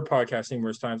on other podcasts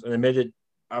numerous times and admitted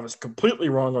I was completely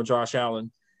wrong on Josh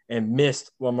Allen and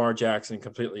missed Lamar Jackson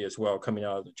completely as well coming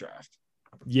out of the draft.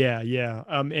 Yeah.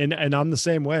 And I'm the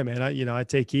same way, man. I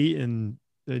take heat, and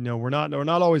we're not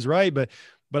always right, but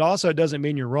also it doesn't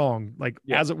mean you're wrong.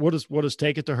 We'll just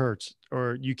take it to Hurts,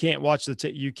 or you can't watch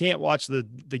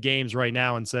the games right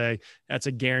now and say that's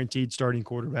a guaranteed starting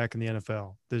quarterback in the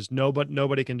NFL. There's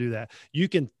nobody can do that. You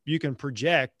can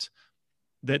project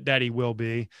that he will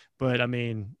be, but I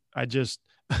mean,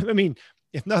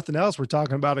 if nothing else, we're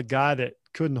talking about a guy that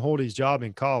couldn't hold his job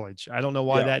in college. I don't know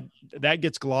why that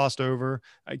gets glossed over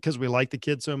because we like the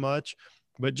kid so much,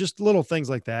 but just little things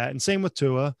like that. And same with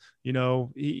Tua,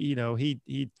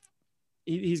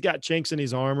 he's got chinks in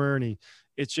his armor, and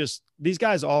it's just, these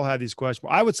guys all have these questions.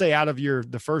 I would say out of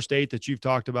the first 8 that you've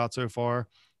talked about so far,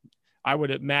 I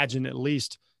would imagine at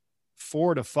least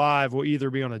 4 to 5 will either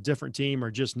be on a different team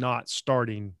or just not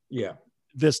starting. Yeah.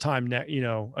 This time,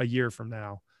 a year from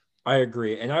now. I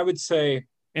agree. And I would say,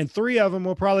 and 3 of them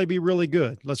will probably be really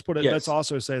good. Let's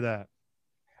also say that.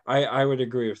 I would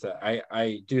agree with that.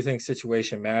 I do think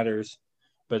situation matters,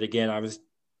 but again,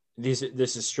 this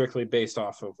is strictly based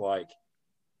off of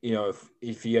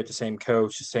if you had the same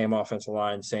coach, the same offensive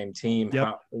line, same team,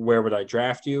 where would I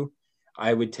draft you?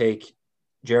 I would take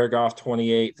Jared Goff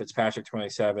 28, Fitzpatrick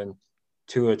 27,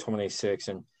 Tua 26,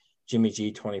 and Jimmy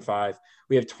G 25.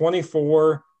 We have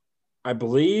 24, I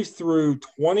believe, through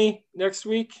 20 next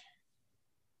week.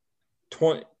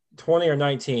 20 or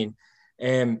 19.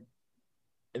 And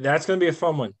that's going to be a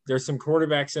fun one. There's some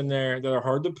quarterbacks in there that are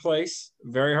hard to place,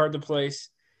 very hard to place.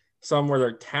 Some where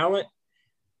their talent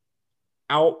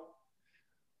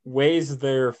outweighs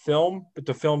their film, but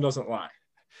the film doesn't lie.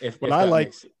 What I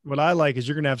like is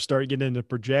you're going to have to start getting into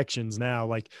projections now,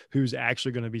 like who's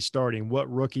actually going to be starting,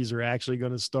 what rookies are actually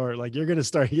going to start. Like you're going to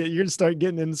start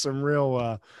getting into some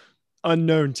real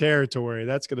unknown territory.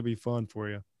 That's going to be fun for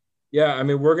you. Yeah, I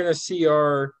mean, we're going to see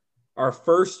our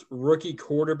first rookie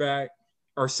quarterback,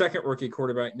 our second rookie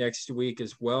quarterback next week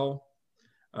as well.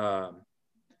 We're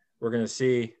going to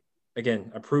see,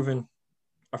 again, a former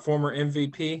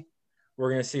MVP.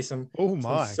 We're going to see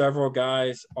several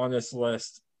guys on this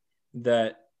list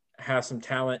that have some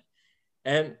talent,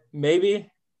 and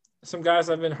maybe some guys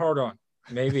I've been hard on.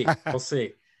 Maybe we'll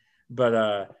see.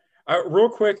 But real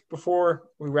quick before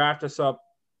we wrap this up,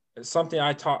 something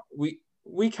I taught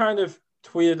we kind of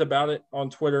tweeted about it on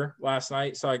Twitter last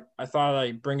night, so I thought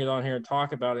I'd bring it on here and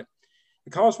talk about it.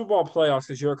 The college football playoffs,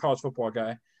 because you're a college football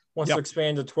guy, wants to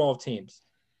expand to 12 teams.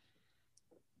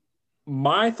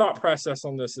 My thought process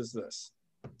on this is this.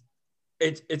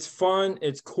 It's fun.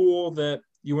 It's cool that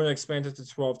you want to expand it to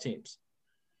 12 teams.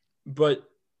 But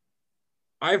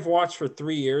I've watched for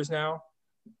 3 years now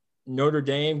Notre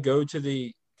Dame go to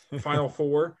the Final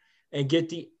Four and get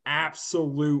the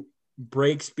absolute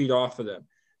break speed off of them.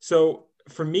 So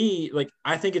for me, like,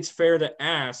 I think it's fair to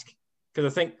ask,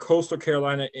 because I think Coastal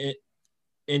Carolina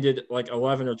ended like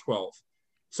 11 or 12.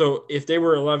 So if they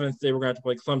were 11th, they were going to have to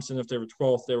play Clemson. If they were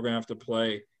 12th, they were going to have to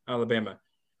play Alabama.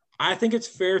 I think it's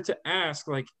fair to ask,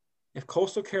 like, if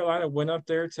Coastal Carolina went up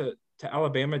there to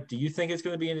Alabama, do you think it's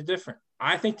going to be any different?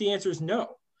 I think the answer is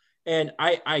no. And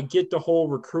I get the whole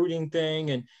recruiting thing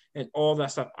and all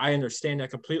that stuff. I understand that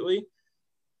completely.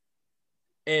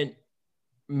 And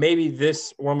maybe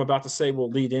what I'm about to say will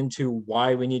lead into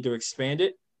why we need to expand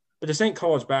it. But this ain't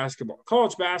college basketball.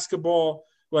 College basketball,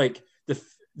 like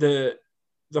the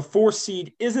 4th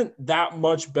seed isn't that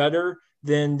much better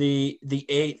than the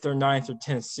 8th or 9th or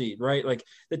 10th seed, right? Like,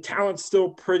 the talent's still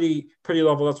pretty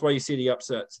level. That's why you see the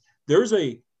upsets. There's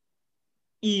a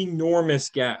enormous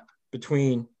gap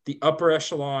between the upper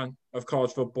echelon of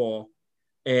college football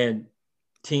and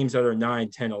teams that are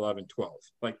 9, 10, 11, 12.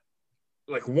 Like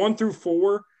 1 through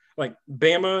 4, like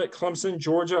Bama, Clemson,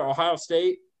 Georgia, Ohio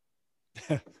State.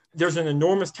 There's an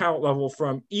enormous talent level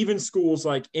from even schools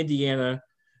like Indiana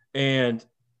and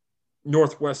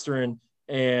Northwestern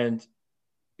and,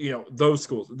 those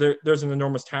schools. There's an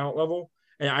enormous talent level.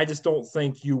 And I just don't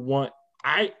think you want –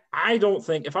 I don't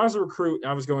think – if I was a recruit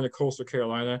and I was going to Coastal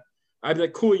Carolina, I'd be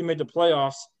like, cool, you made the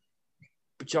playoffs,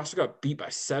 but you also got beat by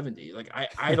 70. Like,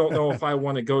 I don't know if I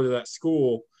want to go to that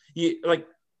school.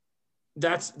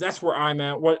 That's where I'm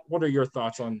at. What are your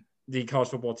thoughts on the college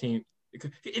football team?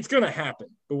 It's going to happen,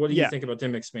 but what do you think about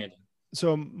them expanding?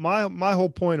 So my whole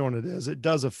point on it is it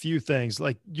does a few things.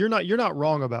 Like, you're not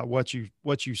wrong about what you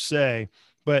say,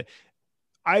 but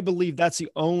I believe that's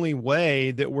the only way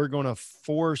that we're going to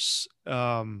force,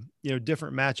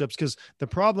 different matchups. Because the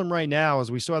problem right now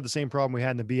is we still have the same problem we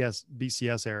had in the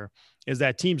BCS era, is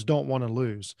that teams don't want to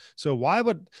lose. So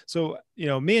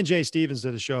me and Jay Stevens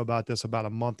did a show about this about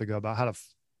a month ago about how to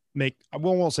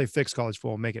won't say fix college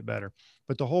football, make it better.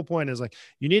 But the whole point is, like,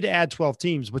 you need to add 12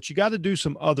 teams, but you got to do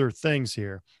some other things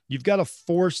here. You've got to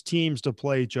force teams to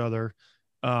play each other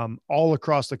all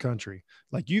across the country.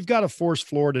 Like, you've got to force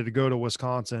Florida to go to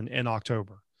Wisconsin in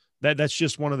October. That's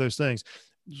just one of those things.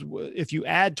 If you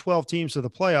add 12 teams to the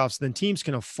playoffs, then teams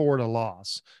can afford a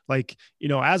loss. Like,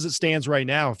 as it stands right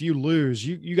now, if you lose,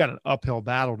 you got an uphill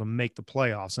battle to make the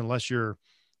playoffs unless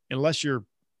you're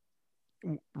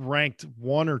ranked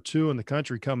 1 or 2 in the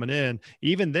country coming in.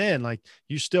 Even then, like,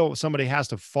 somebody has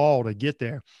to fall to get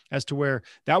there, as to where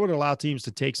that would allow teams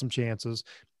to take some chances.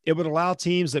 It would allow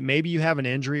teams that maybe you have an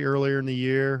injury earlier in the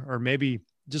year, or maybe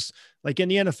just like in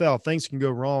the NFL, things can go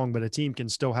wrong, but a team can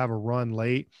still have a run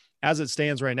late. As it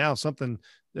stands right now,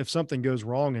 if something goes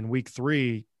wrong in week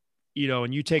 3,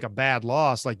 and you take a bad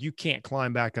loss, like, you can't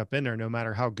climb back up in there no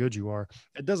matter how good you are.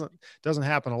 It doesn't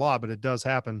happen a lot, but it does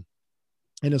happen.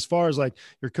 And as far as like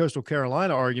your Coastal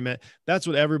Carolina argument, that's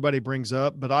what everybody brings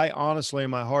up. But I honestly, in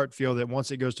my heart, feel that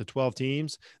once it goes to 12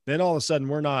 teams, then all of a sudden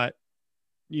we're not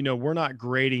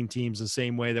grading teams the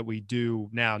same way that we do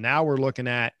now. Now we're looking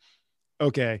at,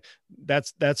 okay,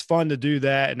 that's fun to do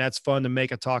that. And that's fun to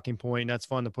make a talking point. And that's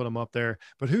fun to put them up there.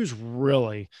 But who's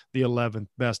really the 11th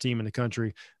best team in the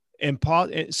country? And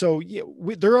so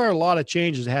there are a lot of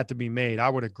changes that have to be made. I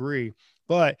would agree.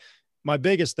 But my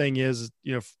biggest thing is,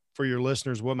 for your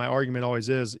listeners, what my argument always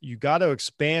is, you got to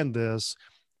expand this,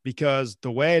 because the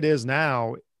way it is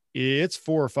now, it's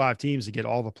 4 or 5 teams to get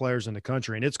all the players in the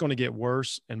country, and it's going to get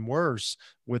worse and worse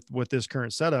with this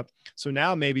current setup. So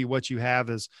now maybe what you have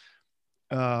is,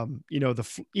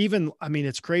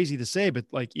 it's crazy to say, but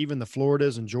like, even the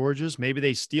Floridas and Georgias, maybe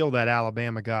they steal that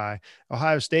Alabama guy.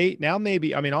 Ohio State, now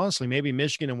honestly, maybe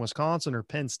Michigan and Wisconsin or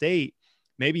Penn State,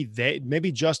 maybe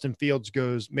Justin Fields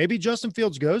goes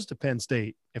to Penn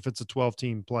State if it's a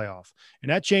 12-team playoff,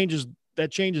 and that changes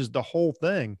the whole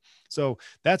thing. So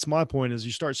that's my point, is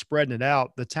you start spreading it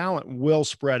out. The talent will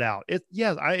spread out.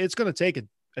 It's going to take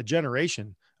a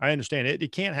generation. I understand it.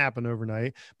 It can't happen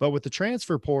overnight, but with the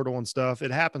transfer portal and stuff, it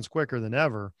happens quicker than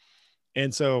ever.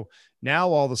 And so now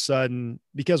all of a sudden,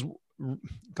 because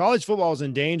college football is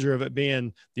in danger of it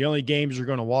being the only games you're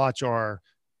going to watch are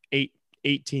eight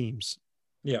teams.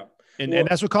 Yeah. And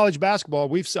that's what college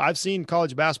basketball, I've seen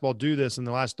college basketball do this in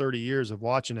the last 30 years of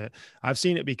watching it. I've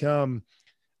seen it become,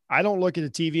 I don't look at the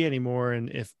TV anymore. And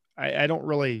if I don't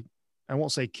really, I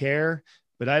won't say care,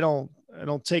 but I don't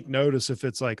take notice if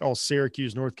it's like, oh,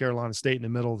 Syracuse, North Carolina State in the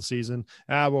middle of the season.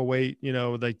 Well, wait,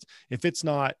 like if it's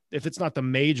not the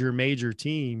major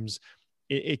teams,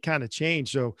 it kind of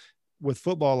changed. So with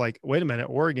football, like, wait a minute,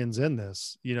 Oregon's in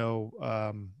this,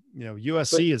 But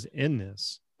USC is in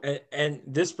this. and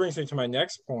this brings me to my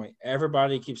next point.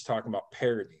 Everybody keeps talking about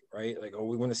parity, right? Like, oh,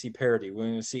 we want to see parity. We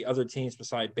want to see other teams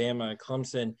beside Bama and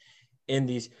Clemson in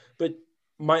these. But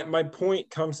my point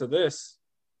comes to this.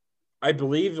 I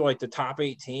believe like the top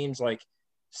 8 teams, like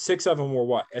 6 of them were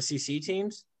what, SEC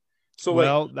teams. So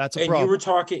Well, that's a and problem.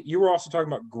 you were also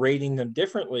talking about grading them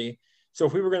differently. So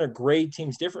if we were going to grade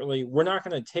teams differently, we're not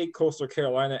going to take Coastal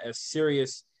Carolina as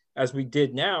serious as we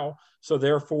did now. So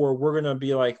therefore, we're going to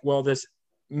be like, well, this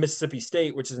Mississippi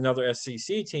State, which is another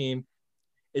SEC team,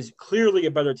 is clearly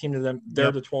a better team than them. They're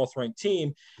Yep. the 12th ranked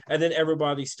team. And then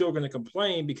everybody's still going to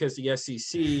complain because the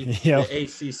SEC, Yep. the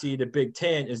ACC, the Big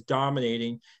Ten is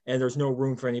dominating and there's no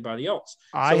room for anybody else.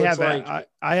 I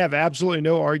have absolutely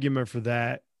no argument for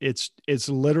that. It's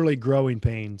literally growing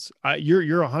pains.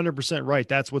 You're 100% right.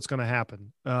 That's what's going to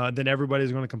happen. Then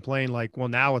everybody's going to complain like, well,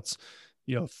 now it's,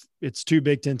 it's 2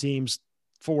 Big Ten teams,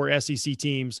 4 SEC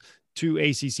teams, 2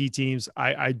 ACC teams.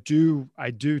 I do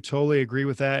totally agree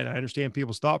with that. And I understand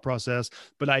people's thought process,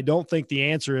 but I don't think the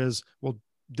answer is, well,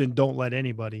 then don't let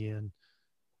anybody in,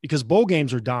 because bowl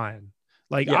games are dying.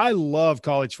 Like, yeah. I love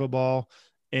college football,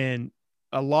 and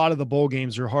a lot of the bowl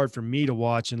games are hard for me to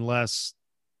watch unless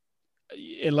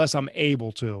I'm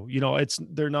able to,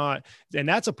 they're not. And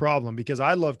that's a problem, because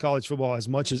I love college football as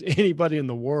much as anybody in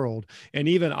the world. And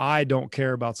even I don't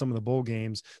care about some of the bowl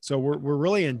games. So we're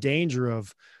really in danger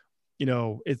of,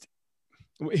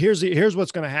 here's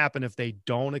what's going to happen if they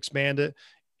don't expand it.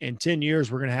 In 10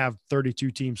 years, we're going to have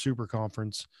 32 team super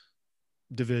conference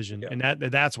division. Yeah.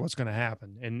 And that's what's going to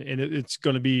happen. And it's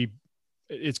going to be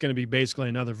basically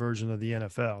another version of the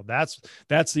NFL.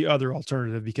 That's the other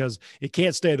alternative, because it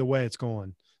can't stay the way it's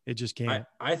going. It just can't.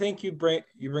 I think you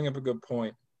bring up a good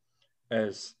point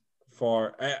as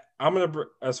far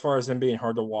as them being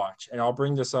hard to watch. And I'll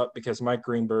bring this up because Mike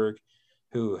Greenberg,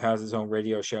 who has his own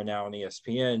radio show now on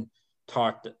ESPN,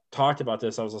 talked about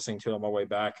this. I was listening to it on my way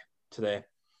back today.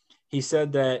 He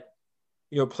said that,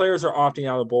 players are opting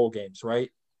out of bowl games, right?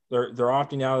 They're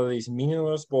opting out of these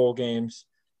meaningless bowl games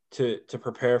to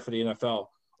prepare for the NFL.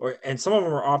 And some of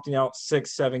them are opting out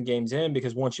 6-7 games in,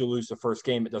 because once you lose the first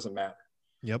game, it doesn't matter.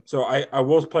 Yep. So I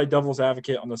will play devil's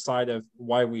advocate on the side of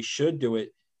why we should do it,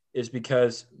 is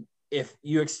because if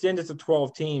you extend it to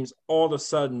 12 teams, all of a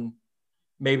sudden,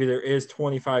 maybe there is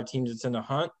 25 teams that's in the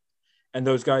hunt, and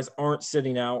those guys aren't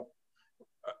sitting out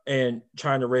and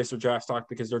trying to raise their draft stock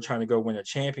because they're trying to go win a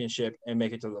championship and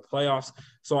make it to the playoffs.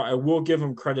 So I will give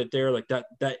them credit there. Like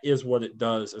that is what it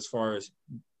does, as far as,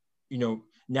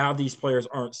 now these players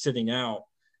aren't sitting out.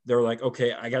 They're like,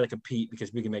 okay, I got to compete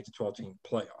because we can make the 12-team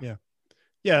playoff. Yeah.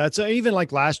 Yeah. That's even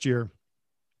like last year,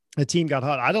 a team got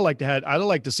hot. I'd have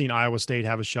liked to seen Iowa State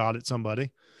have a shot at somebody.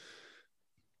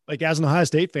 Like, as an Ohio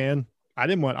State fan, I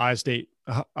didn't want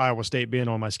Iowa State being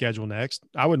on my schedule next.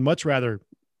 I would much rather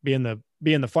be in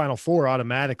the Final Four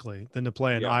automatically than to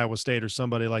play in Iowa State or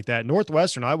somebody like that.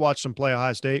 Northwestern, I watched them play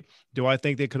Ohio State. Do I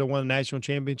think they could have won a national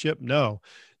championship? No.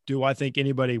 Do I think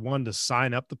anybody wanted to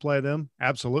sign up to play them?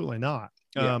 Absolutely not.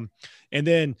 Yeah.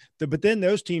 But then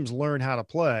those teams learn how to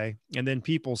play, and then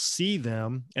people see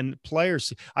them, and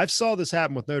players. I saw this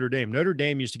happen with Notre Dame. Notre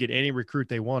Dame used to get any recruit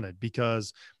they wanted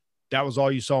because that was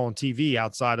all you saw on TV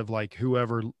outside of like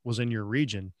whoever was in your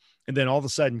region. And then all of a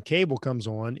sudden cable comes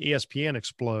on, ESPN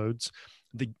explodes.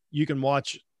 You can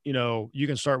watch, you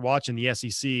can start watching the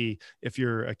SEC if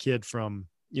you're a kid from,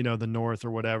 the North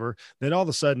or whatever. Then all of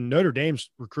a sudden Notre Dame's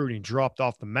recruiting dropped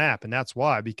off the map. And that's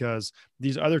why, because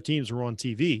these other teams were on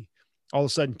TV. All of a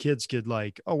sudden kids could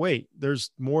like, oh wait,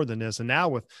 there's more than this. And now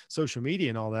with social media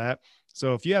and all that.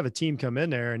 So if you have a team come in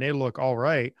there and they look all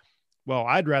right, well,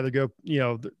 I'd rather go,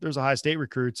 there's Ohio State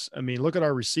recruits. I mean, look at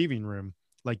our receiving room.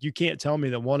 Like, you can't tell me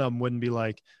that one of them wouldn't be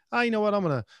like, oh, you know what? I'm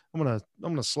going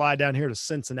to slide down here to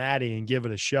Cincinnati and give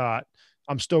it a shot.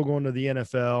 I'm still going to the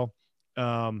NFL.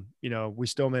 We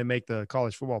still may make the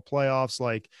college football playoffs.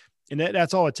 Like, and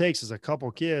that's all it takes is a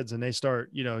couple kids, and they start,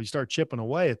 you start chipping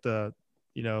away at the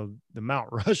Mount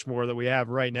Rushmore that we have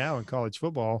right now in college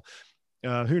football.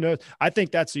 Who knows? I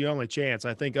think that's the only chance.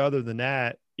 I think other than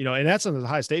that, and that's as a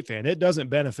Ohio State fan, it doesn't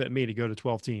benefit me to go to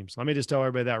 12 teams. Let me just tell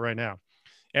everybody that right now.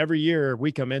 Every year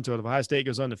we come into it, if Ohio State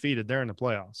goes undefeated, they're in the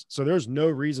playoffs. So there's no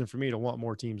reason for me to want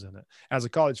more teams in it. As a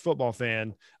college football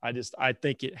fan, I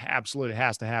think it absolutely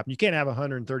has to happen. You can't have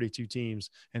 132 teams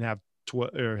and have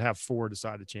 4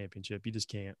 decide the championship. You just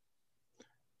can't.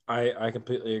 I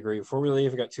completely agree. Before we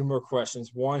leave, I got two more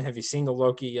questions. One, have you seen the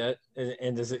Loki yet?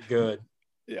 And is it good?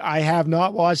 I have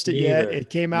not watched it yet. Neither. It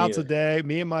came out today.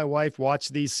 Me and my wife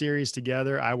watched these series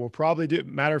together. I will probably do,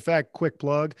 matter of fact, quick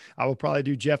plug, I will probably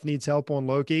do Jeff Needs Help on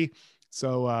Loki.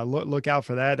 So look out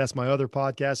for that. That's my other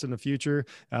podcast in the future.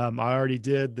 I already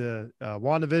did the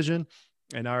WandaVision,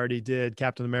 and I already did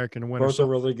Captain America and Winter Both are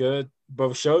really good.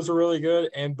 Both shows are really good,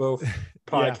 and both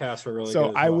podcasts are really good.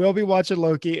 So I will be watching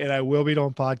Loki, and I will be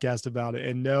doing podcast about it.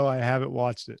 And no, I haven't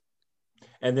watched it.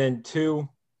 And then two,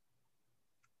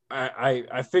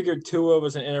 I figured Tua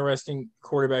was an interesting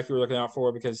quarterback you were looking out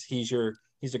for because he's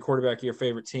the quarterback of your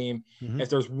favorite team. Mm-hmm. If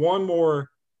there's one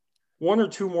or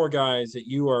two more guys that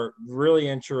you are really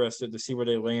interested to see where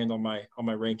they land on my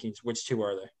rankings, which two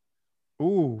are they?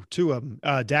 Ooh, two of them.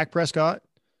 Dak Prescott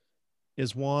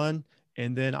is one.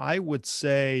 And then I would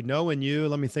say, knowing you,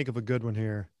 let me think of a good one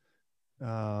here.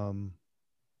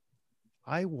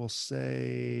 I will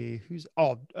say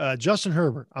Justin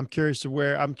Herbert. I'm curious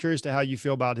to how you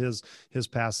feel about his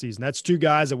past season. That's two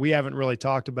guys that we haven't really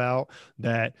talked about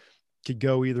that could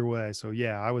go either way. So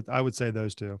yeah, I would say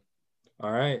those two.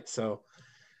 All right. So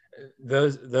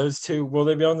those two, will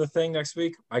they be on the thing next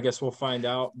week? I guess we'll find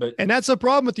out. And that's a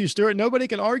problem with you, Stuart. Nobody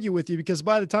can argue with you because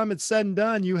by the time it's said and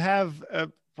done, you have a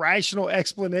rational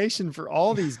explanation for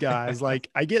all these guys. Like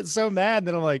I get so mad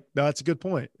that I'm like, no, that's a good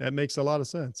point. That makes a lot of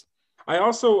sense. I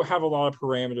also have a lot of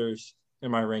parameters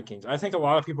in my rankings. I think a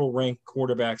lot of people rank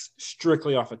quarterbacks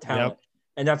strictly off of talent,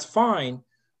 and that's fine.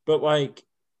 But like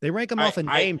they rank them off a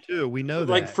name too. We know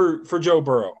that. Like for Joe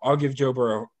Burrow, I'll give Joe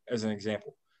Burrow as an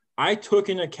example. I took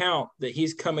into account that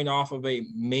he's coming off of a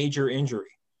major injury.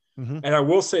 Mm-hmm. And I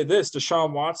will say this,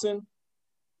 Deshaun Watson,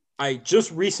 I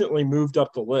just recently moved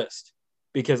up the list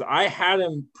because I had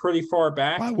him pretty far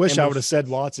back. I wish I would have said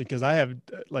Watson because I have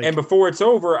and before it's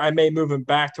over, I may move him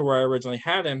back to where I originally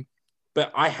had him,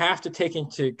 but I have to take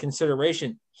into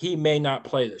consideration he may not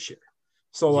play this year.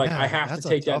 So I have to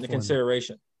take that into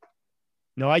consideration.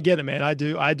 No, I get it, man. I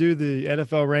do the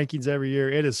NFL rankings every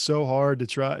year. It is so hard to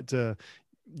try to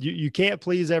you can't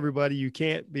please everybody. You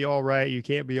can't be all right. You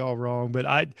can't be all wrong. But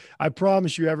I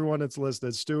promise you, everyone that's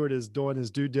listening, Stuart is doing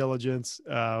his due diligence.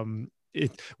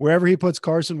 Wherever he puts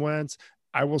Carson Wentz,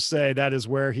 I will say that is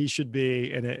where he should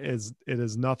be, and it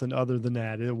is nothing other than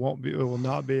that. It will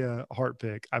not be a heart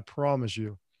pick. I promise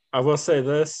you. I will say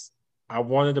this: I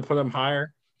wanted to put him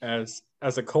higher as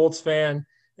a Colts fan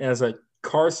and as a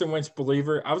Carson Wentz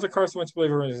believer. I was a Carson Wentz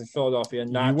believer when he was in Philadelphia,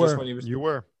 not just when he was. You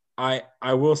were. I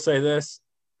will say this: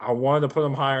 I wanted to put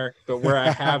him higher, but where I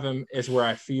have him is where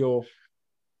I feel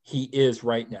he is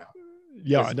right now.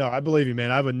 Yeah, no, I believe you,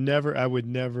 man. I would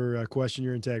never question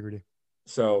your integrity.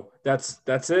 So that's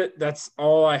it. That's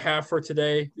all I have for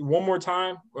today. One more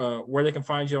time, where they can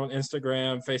find you on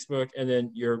Instagram, Facebook, and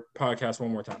then your podcast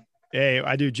one more time. Hey,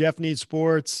 I do Jeff Needs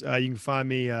Sports. You can find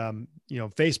me,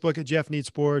 Facebook at Jeff Needs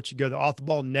Sports. You go to Off the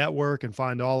Ball Network and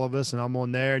find all of us, and I'm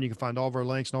on there. And you can find all of our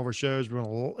links and all of our shows. We're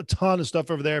doing a ton of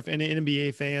stuff over there. If any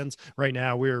NBA fans right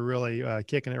now, we're really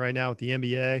kicking it right now with the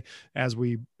NBA as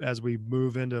we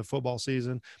move into football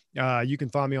season. You can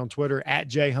find me on Twitter at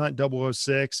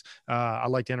jhunt006. I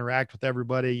like to interact with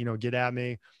everybody. Get at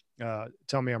me.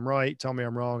 Tell me I'm right. Tell me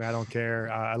I'm wrong. I don't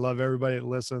care. I love everybody that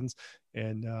listens.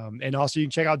 And also you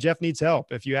can check out Jeff Needs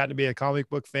Help. If you happen to be a comic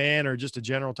book fan or just a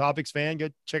general topics fan, go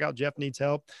check out Jeff Needs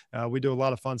Help. We do a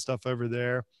lot of fun stuff over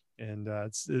there, and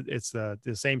it's the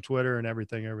same Twitter and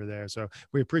everything over there. So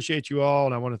we appreciate you all.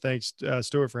 And I want to thank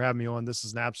Stuart for having me on. This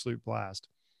is an absolute blast.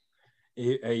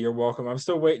 Hey, you're welcome. I'm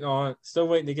still waiting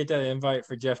to get that invite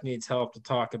for Jeff Needs Help to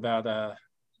talk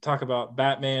about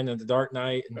Batman and the Dark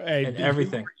Knight and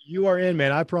everything. You are in,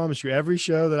 man. I promise you, every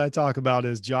show that I talk about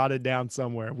is jotted down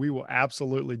somewhere. We will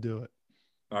absolutely do it.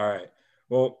 All right.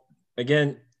 Well,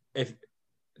 again,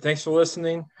 thanks for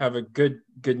listening. Have a good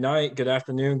night, good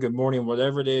afternoon, good morning,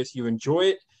 whatever it is. You enjoy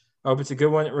it. I hope it's a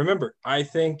good one. Remember, I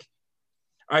think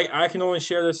I can only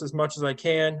share this as much as I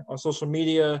can on social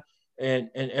media and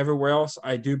everywhere else.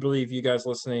 I do believe you guys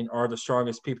listening are the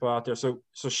strongest people out there. So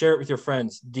share it with your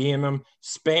friends, DM them,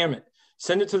 spam it,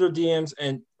 send it to their DMs,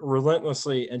 and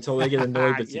relentlessly until they get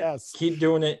annoyed with yes. you. Keep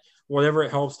doing it. Whatever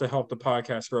it helps to help the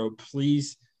podcast grow,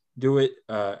 please do it.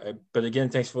 But again,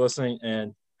 thanks for listening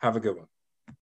and have a good one.